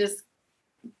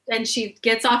 and she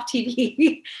gets off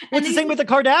TV. What's the same with the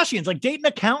Kardashians? Like date an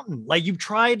accountant. Like you've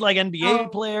tried like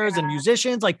NBA players and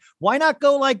musicians. Like why not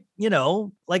go like,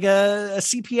 like a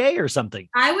CPA or something?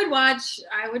 I would watch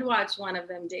one of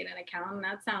them date an accountant.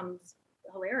 That sounds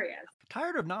hilarious.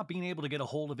 Tired of not being able to get a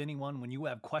hold of anyone when you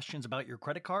have questions about your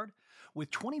credit card? With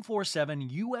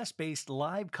 24/7 US-based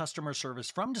live customer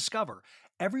service from Discover,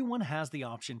 everyone has the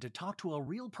option to talk to a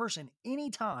real person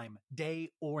anytime,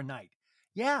 day or night.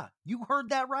 Yeah, you heard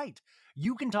that right.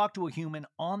 You can talk to a human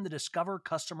on the Discover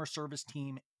customer service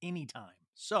team anytime.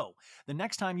 So, the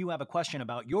next time you have a question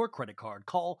about your credit card,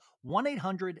 call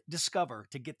 1-800-DISCOVER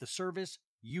to get the service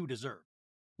you deserve.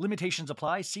 Limitations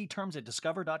apply. See terms at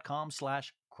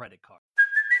discover.com/credit card.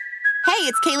 Hey,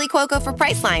 it's Kaylee Cuoco for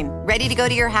Priceline. Ready to go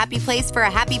to your happy place for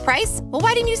a happy price? Well,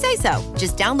 why didn't you say so?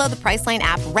 Just download the Priceline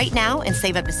app right now and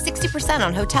save up to 60%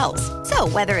 on hotels. So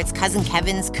whether it's Cousin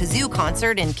Kevin's Kazoo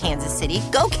Concert in Kansas City,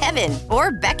 go Kevin,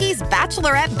 or Becky's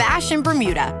Bachelorette Bash in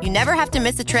Bermuda, you never have to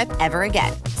miss a trip ever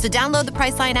again. So download the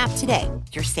Priceline app today.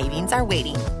 Your savings are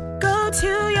waiting. Go to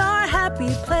your happy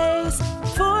place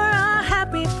for a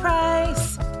happy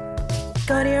price.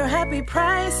 Go to your happy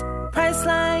price,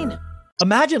 Priceline.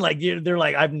 Imagine they're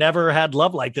like, I've never had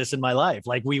love like this in my life.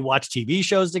 Like we watch TV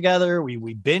shows together.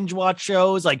 We binge watch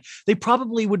shows. Like they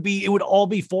probably it would all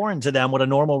be foreign to them what a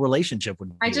normal relationship would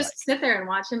be. I just sit there and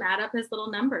watch him add up his little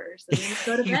numbers and then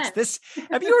go to bed.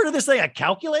 Have you heard of this thing, a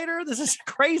calculator? This is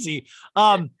crazy.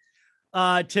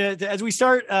 As we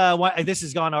start, this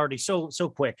has gone already so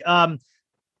quick.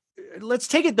 Let's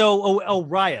take it though. Oh,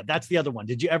 Raya. That's the other one.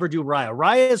 Did you ever do Raya?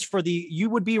 Raya is you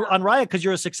would be on Raya because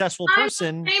you're a successful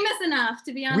person. I'm famous enough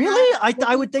to be on. Really? Raya.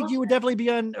 I would think you would definitely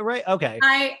be on Raya. Okay.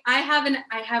 I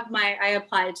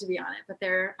applied to be on it, but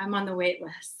I'm on the wait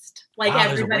list like Wow,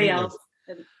 everybody else.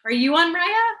 Are you on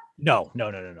Raya? No.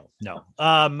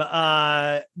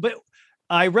 But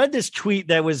I read this tweet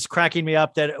that was cracking me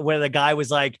up where the guy was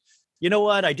like, you know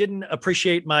what? I didn't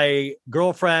appreciate my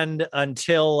girlfriend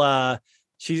until,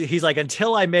 he's like,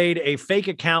 until I made a fake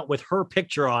account with her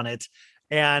picture on it.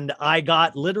 And I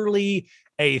got literally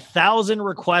 1,000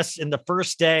 requests in the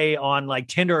first day on like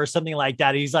Tinder or something like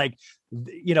that. He's like,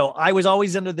 I was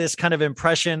always under this kind of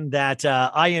impression that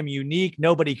I am unique.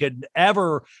 Nobody would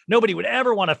ever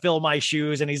want to fill my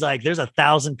shoes. And he's like, there's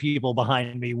 1,000 people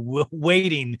behind me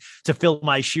waiting to fill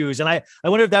my shoes. And I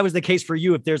wonder if that was the case for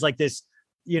you, if there's like this,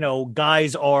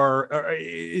 guys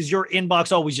is your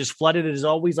inbox always just flooded? It is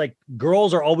always like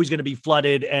girls are always going to be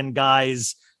flooded and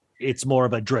guys, it's more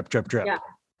of a drip. Yeah.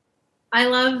 I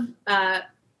love,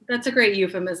 that's a great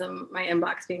euphemism. My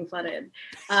inbox being flooded.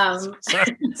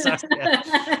 Sorry.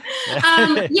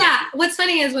 Yeah. What's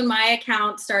funny is when my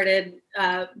account started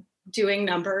doing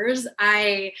numbers,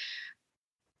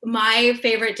 my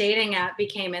favorite dating app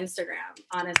became Instagram,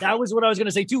 honestly. That was what I was going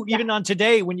to say too. Yeah. Even on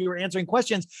today, when you were answering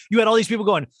questions, you had all these people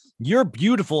going, you're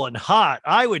beautiful and hot.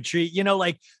 I would treat,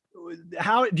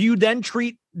 how do you then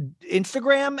treat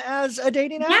Instagram as a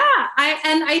dating app? Yeah.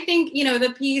 I think,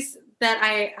 the piece that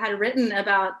I had written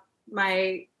about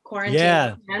my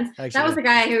quarantine plans, that was the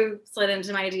guy who slid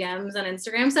into my DMs on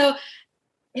Instagram. So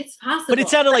it's possible. But it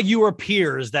sounded like you were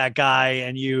peers, that guy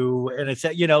and it's,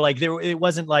 it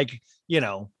wasn't like,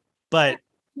 but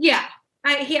yeah,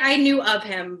 I knew of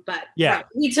him, but yeah,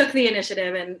 he took the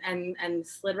initiative and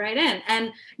slid right in.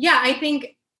 And yeah, I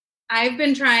think I've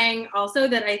been trying also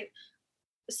that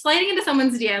sliding into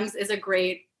someone's DMs is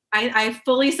I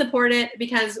fully support it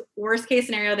because worst case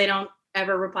scenario, they don't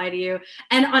ever reply to you.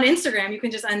 And on Instagram, you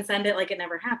can just unsend it like it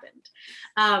never happened.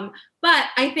 But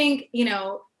I think,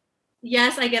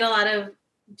 yes, I get a lot of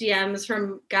DMs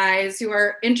from guys who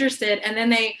are interested and then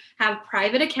they have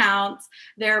private accounts.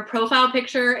 Their profile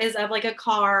picture is of like a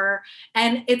car.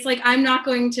 And it's like, I'm not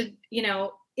going to,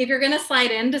 if you're going to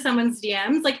slide into someone's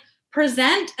DMs, like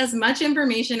present as much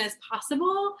information as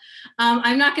possible.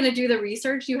 I'm not going to do the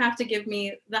research. You have to give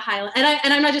me the highlight.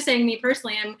 And I'm not just saying me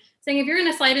personally, I'm saying if you're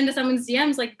going to slide into someone's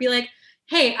DMs, like be like,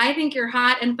 hey, I think you're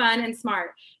hot and fun and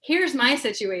smart. Here's my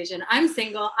situation. I'm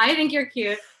single. I think you're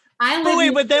cute.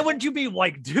 But then wouldn't you be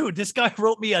like, dude, this guy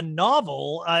wrote me a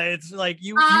novel? It's like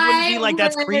you wouldn't be like,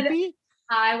 that's creepy.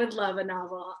 I would love a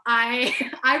novel. I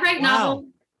write novels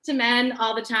to men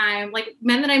all the time, like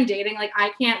men that I'm dating. Like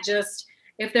I can't just,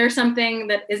 if there's something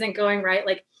that isn't going right,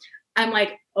 like I'm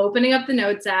like opening up the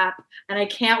notes app and I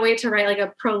can't wait to write like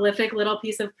a prolific little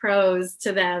piece of prose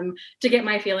to them to get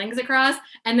my feelings across.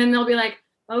 And then they'll be like,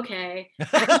 okay.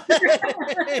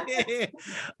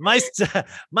 My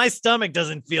stomach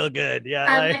doesn't feel good.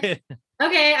 Yeah.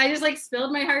 Okay. I just like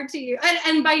spilled my heart to you.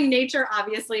 And by nature,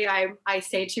 obviously I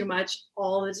say too much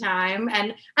all the time.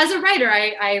 And as a writer,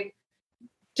 I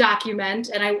document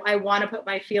and I want to put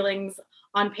my feelings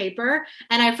on paper.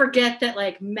 And I forget that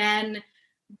like men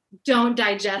don't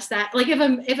digest that. Like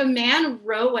if a man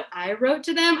wrote what I wrote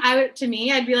to them, I'd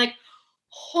be like,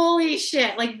 holy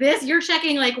shit, like this, you're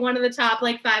checking like one of the top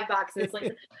like 5 boxes.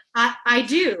 Like I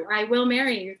do. I will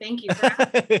marry you. Thank you.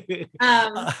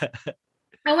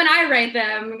 And when I write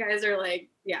them, guys are like,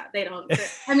 yeah, they don't.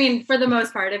 I mean, for the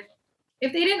most part,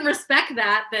 if they didn't respect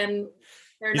that, then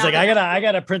They're He's not like, the I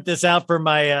gotta print this out for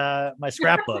my my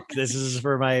scrapbook. This is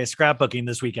for my scrapbooking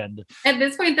this weekend. At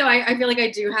this point, though, I feel like I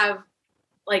do have,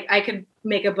 like, I could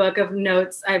make a book of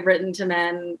notes I've written to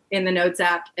men in the notes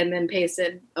app and then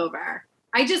pasted over.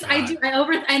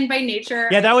 And by nature.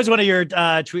 Yeah, that was one of your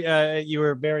you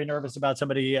were very nervous about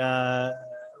somebody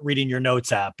reading your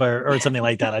notes app or something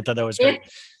like that. I thought that was great.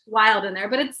 It's wild in there,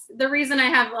 but it's the reason I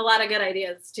have a lot of good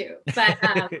ideas too. But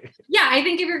yeah, I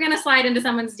think if you're going to slide into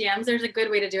someone's DMs, there's a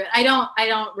good way to do it. I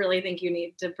don't really think you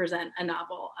need to present a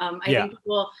novel. I think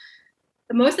people,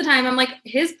 most of the time I'm like,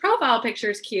 his profile picture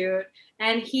is cute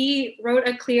and he wrote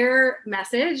a clear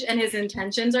message and his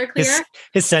intentions are clear.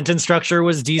 His sentence structure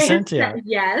was decent.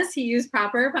 Yes, he used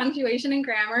proper punctuation and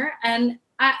grammar, and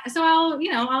so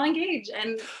I'll engage.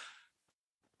 And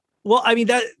well, I mean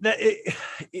that's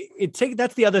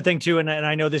the other thing too, and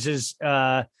I know this is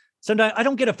sometimes I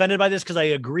don't get offended by this because I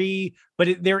agree, but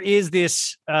there is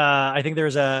this I think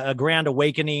there's a grand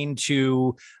awakening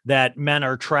to that men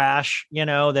are trash,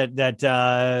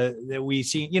 that we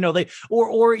see, they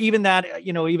or even that,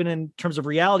 even in terms of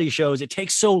reality shows, it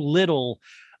takes so little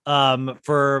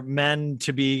for men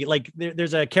to be like,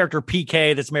 there's a character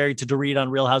PK that's married to Dorit on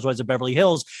Real Housewives of Beverly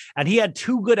Hills. And he had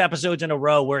 2 good episodes in a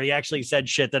row where he actually said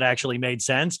shit that actually made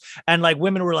sense. And like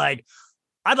women were like,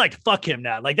 I'd like to fuck him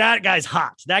now. Like that guy's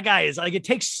hot. That guy is like, it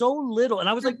takes so little. And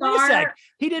I was like, wait a sec.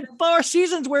 He did 4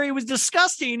 seasons where he was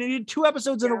disgusting and he did 2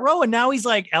 episodes in a row. And now he's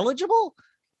like eligible.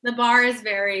 The bar is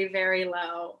very, very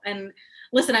low. And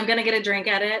listen, I'm going to get a drink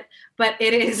at it, but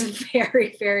it is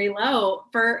very, very low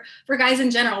for guys in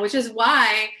general, which is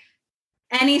why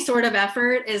any sort of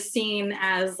effort is seen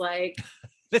as like,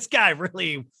 this guy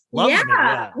really loves me.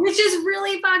 Yeah. Which is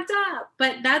really fucked up,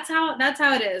 but that's how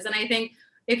it is. And I think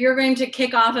if you're going to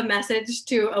kick off a message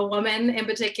to a woman in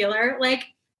particular, like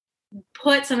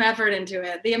put some effort into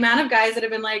it. The amount of guys that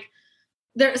have been like,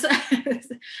 there's, I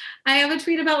have a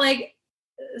tweet about like,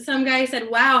 some guy said,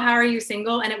 wow, how are you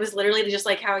single? And it was literally just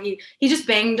like how he just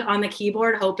banged on the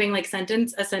keyboard, hoping like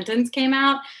a sentence came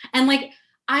out. And like,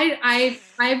 I've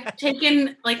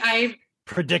taken like,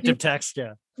 predictive text.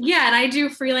 Yeah. Yeah. And I do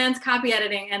freelance copy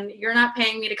editing and you're not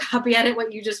paying me to copy edit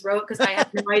what you just wrote. Cause I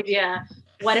have no idea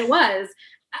what it was.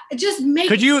 Just make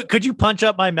Could you punch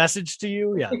up my message to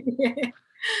you? Yeah.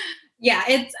 Yeah.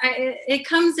 It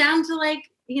comes down to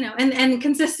like, and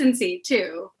consistency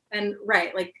too. And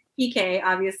right. Like, PK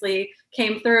obviously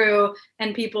came through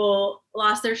and people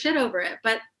lost their shit over it.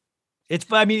 But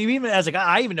I mean, even as a guy,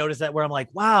 I even noticed that where I'm like,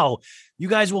 wow, you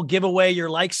guys will give away your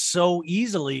likes so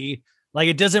easily. Like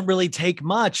it doesn't really take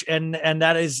much. And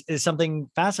that is something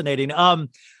fascinating.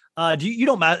 You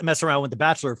don't mess around with the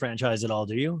Bachelor franchise at all,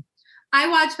 do you? I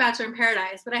watch Bachelor in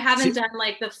Paradise, but I haven't done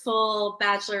like the full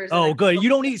Bachelors. Oh, good. You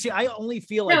don't need to see. I only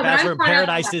feel like Bachelor in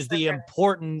Paradise is the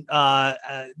important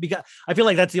because I feel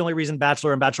like that's the only reason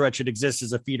Bachelor and Bachelorette should exist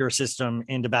as a feeder system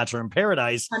into Bachelor in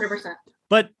Paradise. 100%.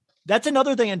 But that's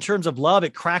another thing in terms of love.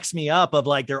 It cracks me up of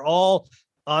like they're all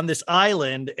on this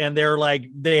island and they're like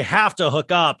they have to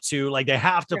hook up to like they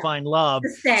have to find love.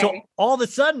 So all of a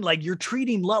sudden, like you're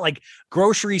treating love like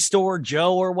grocery store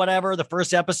Joe or whatever. The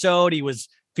first episode, he was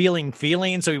feeling,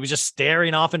 so he was just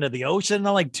staring off into the ocean. And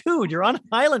I'm like, dude, you're on an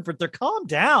island calm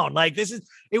down. Like this is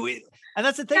it. And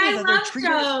that's the thing is that they're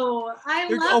treating.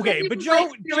 Okay, but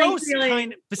Joe's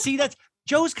kind of. But see,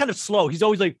 Joe's kind of slow. He's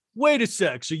always like, wait a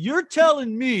sec. So you're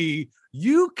telling me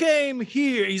you came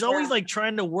here? He's always like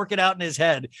trying to work it out in his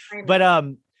head. But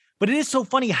it is so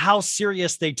funny how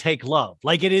serious they take love.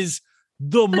 Like it is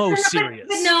the most serious.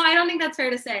 But no, I don't think that's fair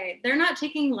to say. They're not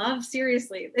taking love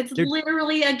seriously. It's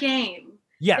literally a game.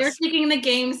 Yes. They're taking the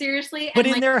game seriously. But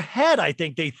in their head, I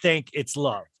think they think it's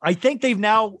love. I think they've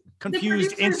now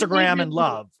confused Instagram and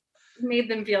love. Made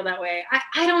them feel that way.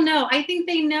 I don't know. I think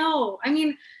they know. I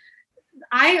mean,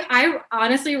 I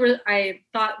honestly, I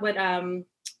thought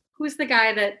who's the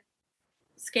guy that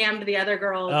scammed the other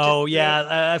girl? Oh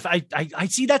yeah. I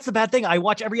see. That's the bad thing. I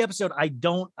watch every episode. I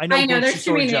know there's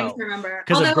too many names to remember.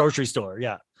 Because of grocery store.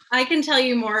 Yeah. I can tell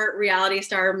you more reality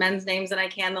star men's names than I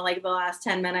can the last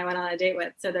 10 men I went on a date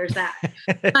with. So there's that.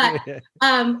 But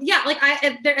yeah, like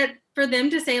for them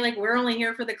to say like, we're only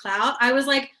here for the clout. I was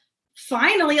like,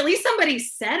 finally, at least somebody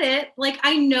said it. Like,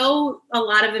 I know a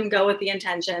lot of them go with the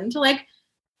intention to like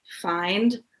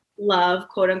find love,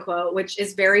 quote unquote, which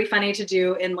is very funny to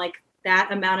do in like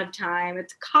that amount of time.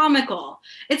 It's comical.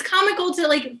 It's comical to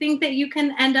like think that you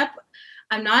can end up,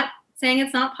 I'm not saying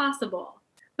it's not possible.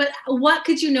 But what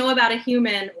could you know about a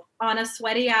human on a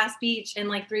sweaty ass beach in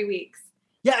like 3 weeks?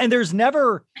 Yeah, and there's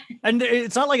never, and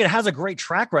it's not like it has a great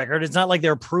track record. It's not like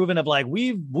they're proven of like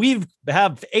we've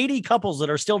have 80 couples that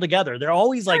are still together. They're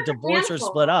always like divorced or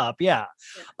split up. Yeah.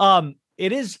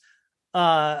 It is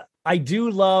I do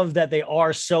love that they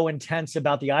are so intense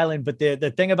about the island, but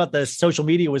the thing about the social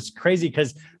media was crazy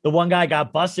because the one guy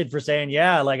got busted for saying,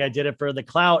 yeah, like I did it for the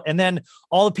clout. And then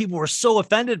all the people were so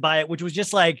offended by it, which was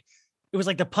just like, it was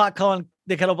like the pot calling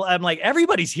the kettle. I'm like,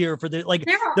 everybody's here for the, like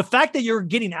the fact that you're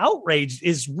getting outraged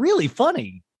is really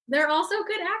funny. They're also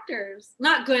good actors,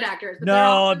 not good actors. But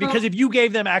no, because if you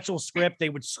gave them actual script, they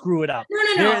would screw it up.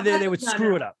 No. They would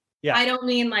screw it up. Yeah. I don't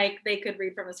mean like they could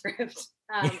read from a script.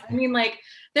 I mean like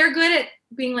they're good at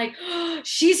being like, oh,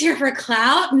 she's here for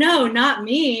clout. No, not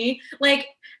me. Like,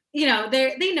 you know,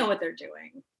 they know what they're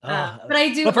doing. But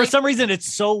I do. But for some reason,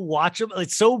 it's so watchable.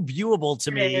 It's so viewable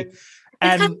to me.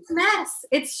 It's a mess.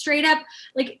 It's straight up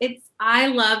like I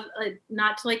love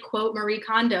not to like quote Marie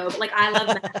Kondo, but like I love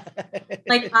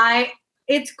that.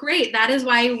 It's great. That is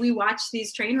why we watch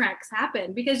these train wrecks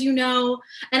happen because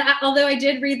although I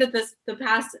did read that the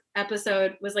past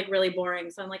episode was like really boring,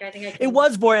 so I'm like it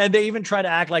was boring, and they even try to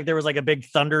act like there was like a big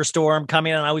thunderstorm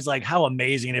coming, and I was like, how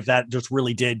amazing if that just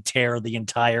really did tear the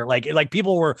entire like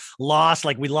people were lost,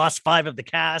 like we lost 5 of the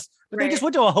cast, but they just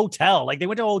went to a hotel, like they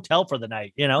went to a hotel for the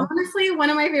night, you know. Honestly, one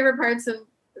of my favorite parts of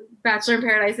Bachelor in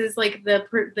Paradise is like the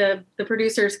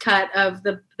producer's cut of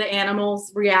the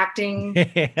animals reacting.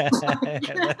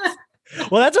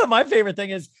 Well, that's what my favorite thing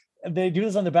is. They do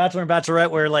this on the Bachelor and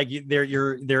Bachelorette where like they're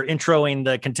introing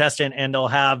the contestant and they'll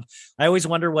have, I always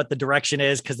wonder what the direction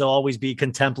is because they'll always be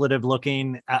contemplative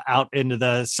looking out into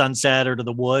the sunset or to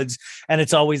the woods. And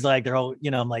it's always like, they're all,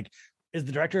 you know, I'm like, is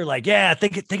the director like, yeah,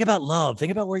 think about love.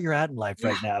 Think about where you're at in life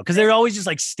right now. Cause they're always just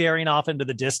like staring off into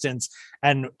the distance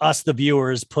and us, the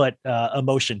viewers, put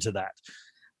emotion to that.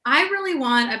 I really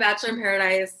want a Bachelor in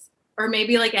Paradise or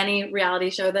maybe like any reality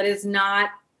show that is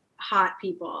not hot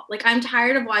people. Like I'm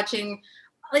tired of watching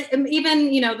like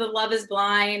even, you know, the Love is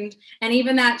Blind and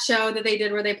even that show that they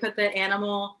did where they put the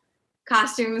animal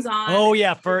costumes on. Oh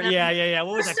yeah, yeah.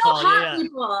 What was that called? Hot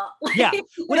people. Yeah.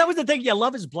 Well, that was the thing. Yeah,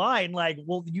 Love is Blind. Like,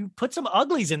 well, you put some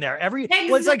uglies in there.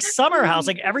 It's like Summer House.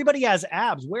 Like everybody has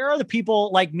abs. Where are the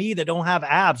people like me that don't have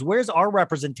abs? Where's our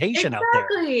representation out there?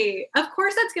 Exactly. Of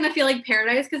course, that's gonna feel like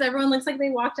paradise because everyone looks like they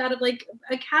walked out of like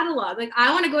a catalog. Like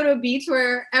I want to go to a beach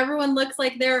where everyone looks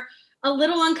like they're a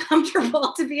little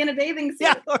uncomfortable to be in a bathing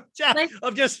suit. Yeah, like,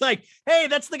 I'm just like, hey,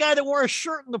 that's the guy that wore a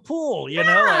shirt in the pool, you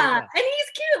know? And he's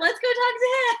cute. Let's go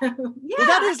talk to him. Yeah. Well,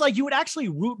 that is like, you would actually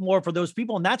root more for those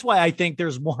people. And that's why I think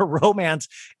there's more romance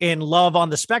in Love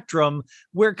on the Spectrum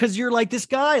because you're like this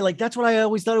guy, like, that's what I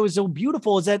always thought it was so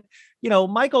beautiful is that, you know,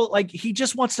 Michael, like, he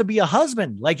just wants to be a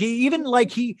husband. Like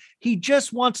he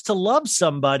just wants to love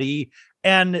somebody.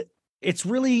 And it's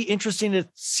really interesting to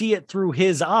see it through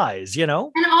his eyes, you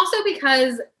know? And also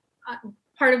because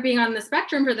part of being on the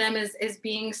spectrum for them is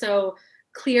being so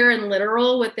clear and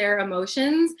literal with their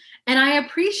emotions. And I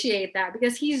appreciate that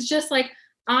because he's just like,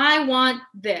 I want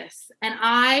this. And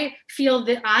I feel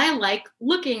that I like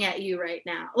looking at you right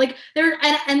now. Like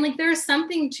and like, there's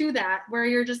something to that where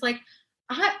you're just like,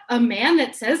 a man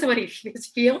that says what he is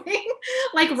feeling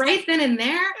like right then and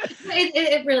there.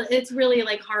 It's really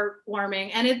like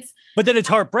heartwarming but then it's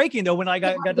heartbreaking though. When I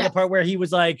got to the part where he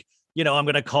was like, you know, I'm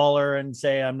going to call her and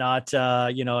say, I'm not,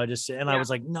 you know, I was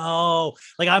like, no,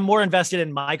 like I'm more invested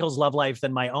in Michael's love life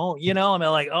than my own, you know, I'm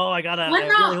like, oh, I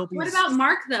really hope what about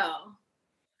Mark though?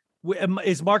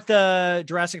 Is Mark the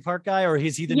Jurassic Park guy or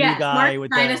is he the new guy Mark's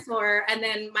with dinosaur and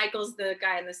then Michael's the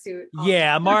guy in the suit?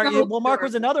 Yeah, Mark. Well, Mark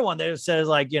was another one that says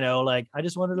like, you know, like I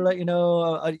just wanted to let you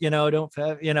know, don't,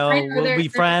 we'll be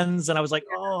friends. And I was like,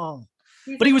 oh,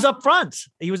 but he was up front.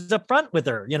 He was up front with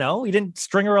her. You know, he didn't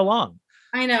string her along.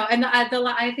 I know, and I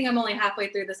think I'm only halfway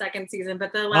through the second season,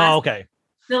 but the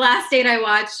last date I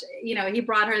watched, you know, he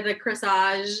brought her the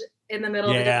corsage in the middle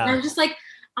of the day. And I'm just like.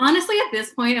 Honestly, at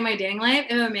this point in my dating life,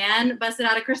 if a man busted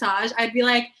out a corsage, I'd be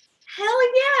like, hell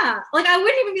yeah. Like, I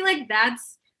wouldn't even be like,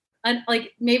 that's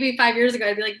like maybe 5 years ago,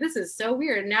 I'd be like, this is so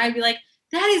weird. Now I'd be like,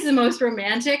 that is the most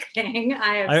romantic thing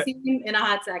I have seen in a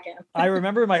hot second. I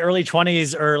remember in my early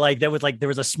 20s or like there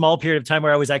was a small period of time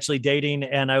where I was actually dating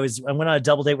and I went on a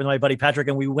double date with my buddy Patrick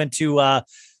and we went to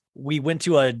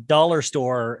a dollar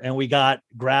store and we got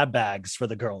grab bags for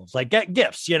the girls, like get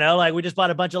gifts, you know, like we just bought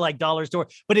a bunch of like dollar store,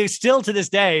 but it's still to this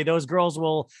day, those girls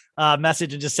will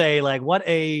message and just say like, what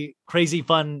a crazy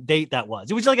fun date that was.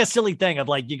 It was like a silly thing of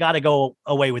like, you got to go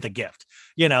away with a gift.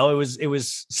 You know, it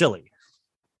was silly.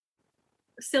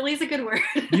 Silly is a good word.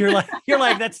 You're like,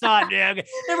 that's not, yeah, okay.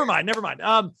 Never mind.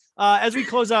 As we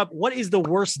close up, what is the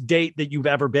worst date that you've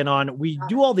ever been on? We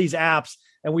do all these apps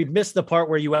and we've missed the part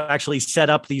where you actually set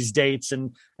up these dates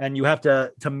and you have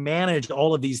to manage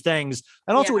all of these things.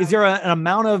 And also, is there an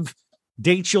amount of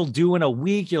dates you'll do in a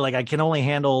week? You're like, I can only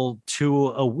handle 2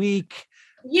 a week.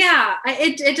 Yeah,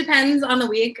 it depends on the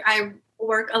week. I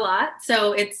work a lot,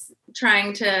 so it's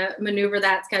trying to maneuver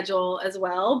that schedule as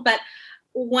well. But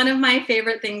one of my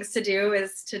favorite things to do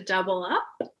is to double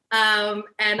up.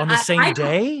 And on the same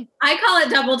day? I call it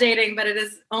double dating, but it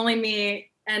is only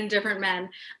me and different men.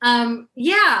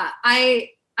 I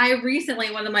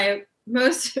recently, one of my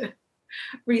most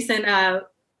recent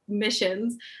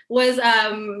missions was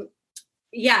I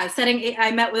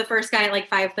met with the first guy at like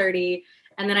 5:30,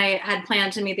 and then I had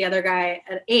planned to meet the other guy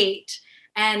at 8.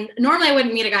 And normally I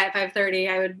wouldn't meet a guy at 5:30.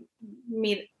 I would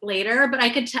meet later, but I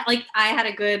could tell, like, I had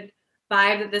a good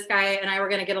vibe that this guy and I were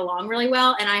going to get along really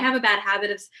well. And I have a bad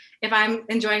habit of, if I'm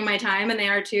enjoying my time and they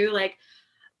are too, like,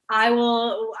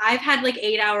 I've had like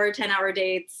 8-hour, 10-hour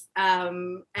dates.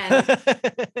 And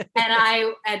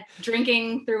I at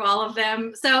drinking through all of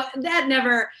them. So that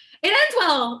it ends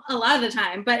well a lot of the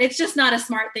time, but it's just not a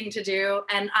smart thing to do.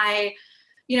 And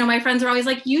my friends are always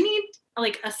like, you need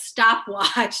like a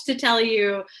stopwatch to tell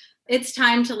you it's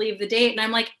time to leave the date. And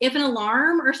I'm like, if an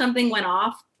alarm or something went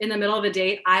off in the middle of a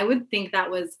date, I would think that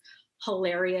was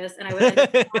hilarious. And I would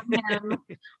like tell him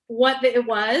what it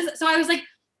was. So I was like,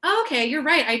 oh, okay, you're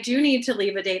right. I do need to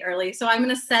leave a date early. So I'm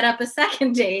going to set up a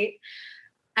second date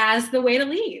as the way to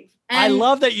leave. And I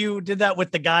love that you did that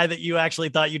with the guy that you actually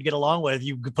thought you'd get along with.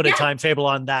 You put a timetable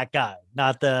on that guy,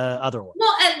 not the other one.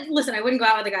 Well, listen, I wouldn't go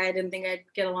out with a guy I didn't think I'd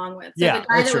get along with. So yeah, the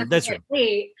guy that's true.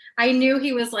 Date, I knew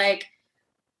he was like,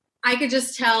 I could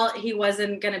just tell he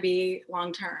wasn't going to be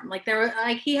long-term. Like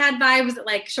he had vibes,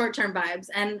 like short-term vibes,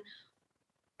 and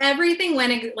everything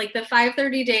went like the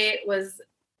 5:30 date was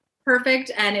perfect.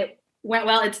 And it went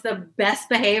well. It's the best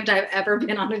behaved I've ever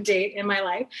been on a date in my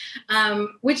life.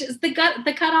 Which is the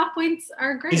cutoff points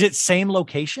are great. Is it same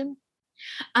location?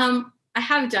 I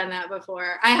have done that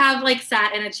before. I have like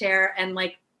sat in a chair and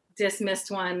like dismissed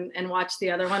one and watched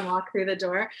the other one walk through the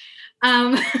door.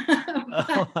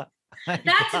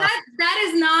 That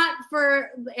is not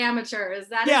for amateurs.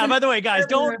 By the way, guys,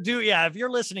 don't do. Yeah, if you're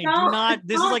listening, do not.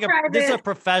 This is a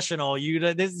professional.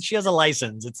 She has a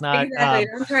license. It's not exactly.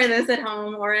 Don't try this at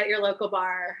home or at your local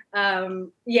bar.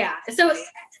 So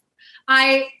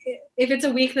if it's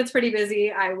a week that's pretty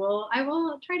busy, I will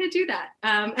try to do that.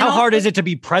 How hard is it to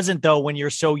be present though when you're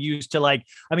so used to like?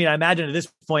 I mean, I imagine at this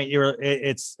point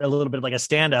it's a little bit like a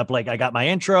stand-up. Like I got my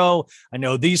intro. I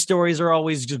know these stories are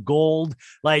always just gold.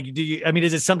 Like,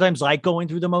 is it sometimes like going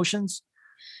through the motions?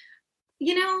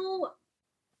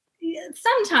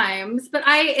 Sometimes, but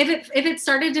if it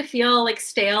started to feel like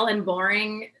stale and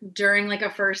boring during like a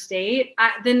first date,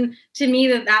 then to me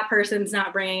that person's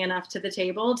not bringing enough to the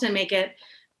table to make it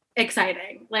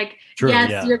exciting. Like, true,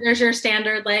 yes, there's your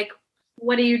standard, like,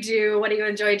 what do you do? What do you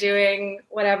enjoy doing?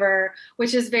 Whatever,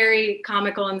 which is very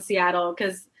comical in Seattle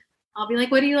because I'll be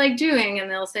like, what do you like doing? And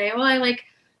they'll say, well, I like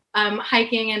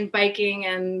hiking and biking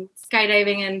and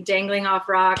skydiving and dangling off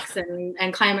rocks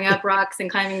and climbing up rocks and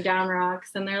climbing down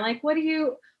rocks. And they're like, what are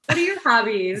your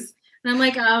hobbies? And I'm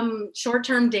like,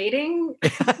 short-term dating.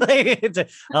 I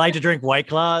like to drink White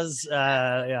Claws.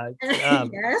 Yes.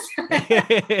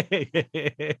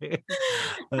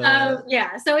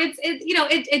 So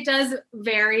it does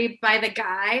vary by the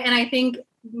guy. And I think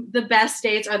the best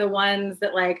dates are the ones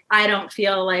that like, I don't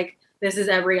feel like this is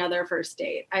every other first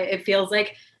date. It feels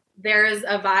like there's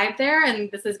a vibe there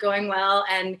and this is going well.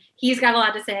 And he's got a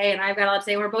lot to say and I've got a lot to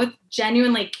say. We're both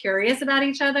genuinely curious about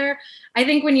each other. I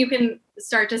think when you can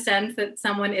start to sense that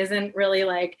someone isn't really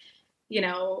like,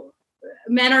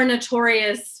 men are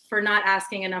notorious for not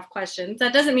asking enough questions.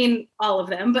 That doesn't mean all of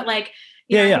them, but like,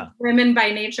 women by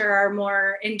nature are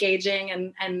more engaging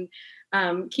and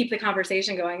keep the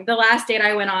conversation going. The last date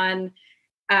I went on,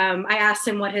 I asked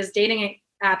him what his dating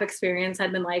app experience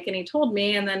had been like, and he told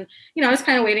me, and then I was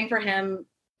kind of waiting for him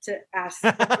to ask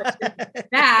the question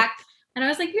back, and I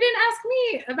was like, you didn't ask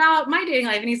me about my dating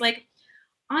life. And he's like,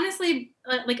 honestly,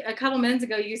 like a couple minutes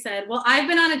ago you said, well, I've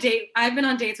been on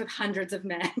dates with hundreds of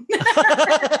men.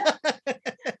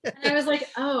 And I was like,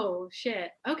 oh shit,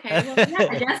 okay, well, yeah,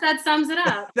 I guess that sums it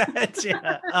up.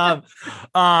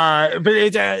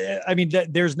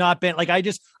 But there's not been like, I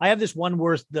have this one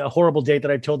horrible date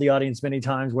that I've told the audience many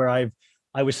times where I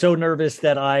was so nervous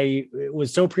that I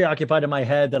was so preoccupied in my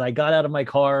head that I got out of my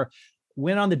car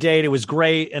went on the date. It was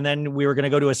great. And then we were going to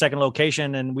go to a second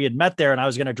location and we had met there and I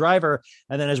was going to drive her.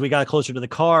 And then as we got closer to the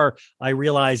car, I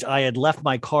realized I had left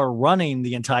my car running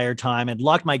the entire time and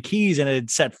locked my keys and it had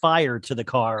set fire to the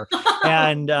car.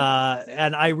 and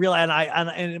I realized,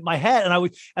 and in my head,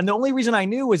 and the only reason I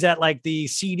knew was that like the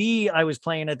CD I was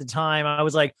playing at the time, I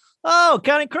was like, oh,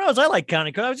 Counting Crows. I like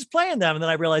Counting Crows. I was just playing them. And then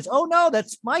I realized, oh no,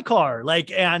 that's my car.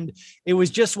 Like, and it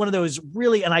was just one of those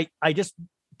really, and I just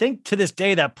think to this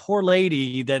day, that poor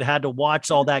lady that had to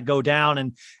watch all that go down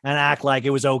and act like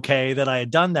it was okay that I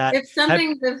had done that. If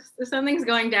something's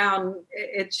going down,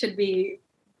 it should be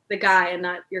the guy and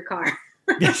not your car.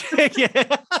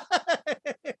 Yeah.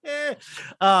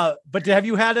 But have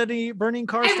you had any burning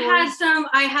car stories? Had some.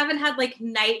 I haven't had like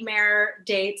nightmare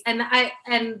dates, and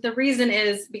the reason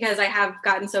is because I have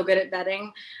gotten so good at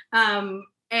vetting.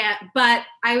 But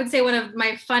I would say one of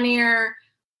my funnier,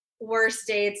 worst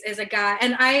dates is a guy,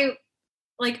 and I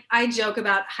joke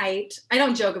about height. I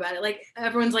don't joke about it. Like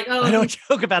everyone's like, oh, I don't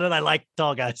joke about it. I like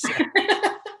tall guys.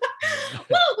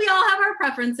 Well, we all have our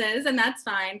preferences and that's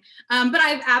fine. But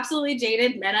I've absolutely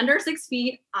dated men under 6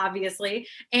 feet, obviously.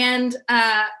 And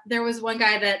there was one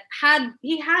guy that had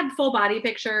full body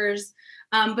pictures.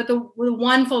 But the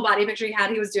one full body picture he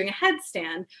had, he was doing a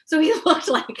headstand. So he looked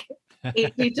like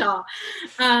 8 feet tall.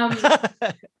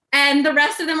 And the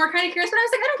rest of them were kind of curious, but I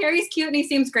was like, I don't care. He's cute and he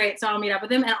seems great. So I'll meet up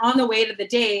with him. And on the way to the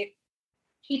date,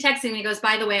 he texted me, he goes,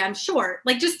 by the way, I'm short.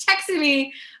 Like just texted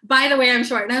me, by the way, I'm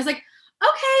short. And I was like,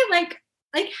 okay, like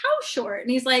how short? And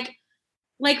he's like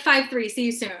 5'3", see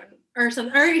you soon or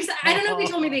something. Or he said, I don't know if he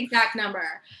told me the exact number.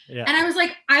 Yeah. And I was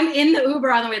like, I'm in the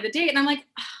Uber on the way to the date. And I'm like,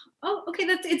 oh, okay.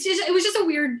 It was just a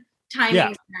weird timing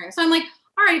scenario. So I'm like,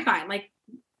 all right, fine. Like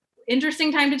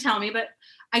interesting time to tell me. But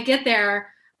I get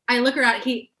there, I look around,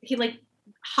 he like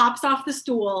hops off the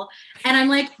stool and I'm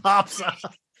like, hops off.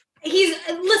 He's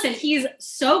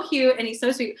so cute and he's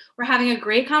so sweet. We're having a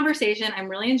great conversation. I'm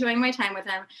really enjoying my time with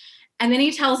him. And then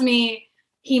he tells me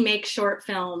he makes short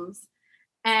films.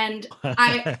 And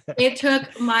it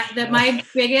took my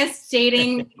biggest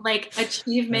dating like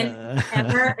achievement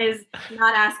ever is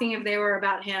not asking if they were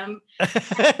about him.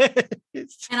 And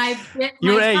I bit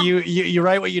you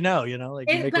write what you know, like.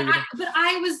 But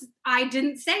I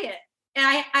didn't say it.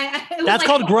 And that's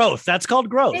called growth. That's called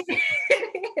growth.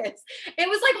 It is. It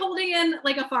was like holding in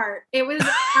like a fart. It was.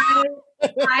 I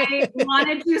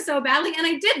wanted to so badly, and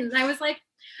I didn't. I was like,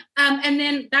 and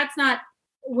then that's not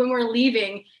when we're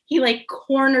leaving. He like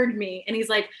cornered me, and he's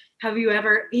like, "Have you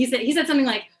ever?" He said something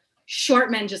like,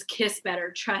 "Short men just kiss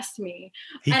better. Trust me."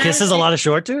 He kisses a lot of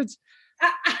short dudes.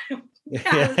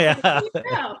 Yeah.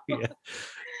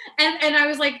 And I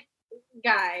was like,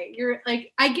 guy, you're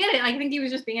like, I get it. I think he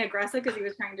was just being aggressive because he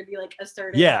was trying to be like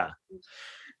assertive. Yeah.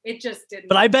 It just didn't.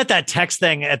 But I bet that text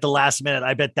thing at the last minute,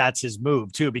 I bet that's his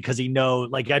move too, because he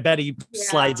I bet he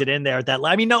slides it in there.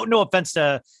 No offense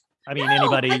to,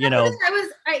 anybody,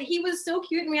 he was so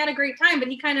cute and we had a great time, but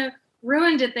he kind of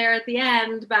ruined it there at the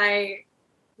end by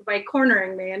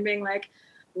cornering me and being like,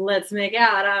 let's make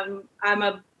out.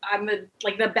 I'm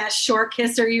like the best short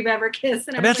kisser you've ever kissed.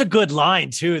 And that's a good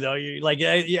line too, though. You like,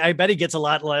 I bet he gets a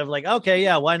lot of like, okay,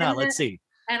 yeah, why not? Let's see.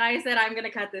 And I said, I'm going to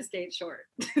cut this date short.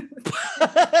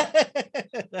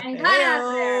 And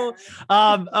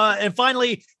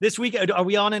finally, this week, are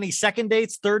we on any second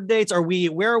dates, third dates?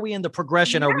 Where are we in the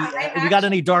progression? We got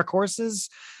any dark horses?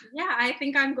 Yeah, I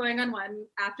think I'm going on one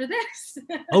after this.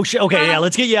 Oh shit. Okay. Yeah.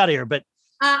 Let's get you out of here. But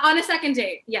on a second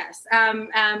date. Yes.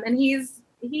 And he's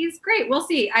great. We'll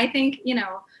see. I think,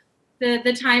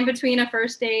 the time between a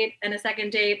first date and a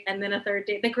second date and then a third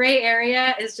date, the gray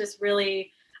area is just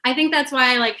really, I think that's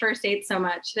why I like first dates so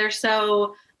much. They're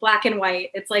so black and white.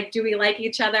 It's like, do we like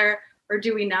each other or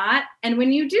do we not? And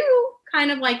when you do kind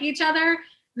of like each other,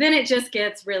 then it just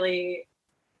gets really,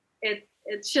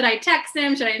 should I text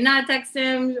him? Should I not text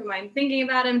him? Am I thinking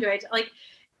about him? So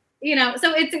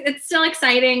it's still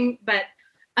exciting, but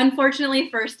unfortunately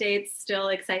first dates still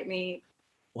excite me.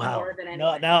 Wow.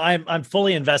 No, now I'm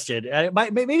fully invested.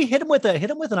 Maybe hit him with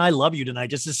an I love you tonight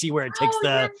just to see where it takes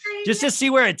to see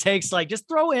where it takes, like just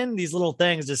throw in these little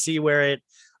things to see where it,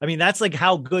 that's like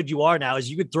how good you are now is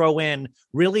you could throw in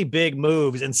really big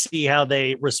moves and see how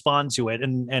they respond to it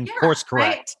and course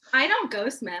correct. I don't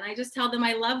ghost men. I just tell them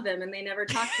I love them and they never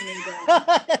talk to me again.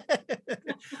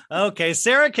 Okay.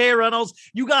 Sara K. Runnels,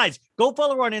 you guys go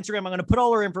follow her on Instagram. I'm going to put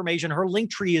all her information. Her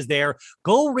link tree is there.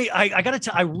 Go read. I got to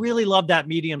tell, I really love that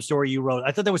Medium story you wrote.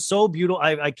 I thought that was so beautiful.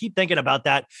 I keep thinking about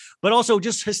that, but also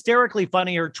just hysterically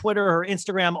funny. Her Twitter, her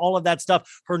Instagram, all of that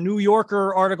stuff, her New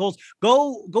Yorker articles,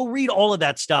 go read all of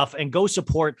that stuff and go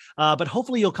support. But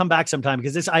hopefully you'll come back sometime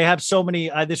because I have so many,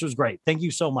 this was great. Thank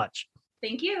you so much.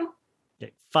 Thank you.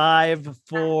 Okay, 5,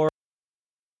 4.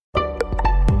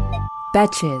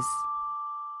 Betches.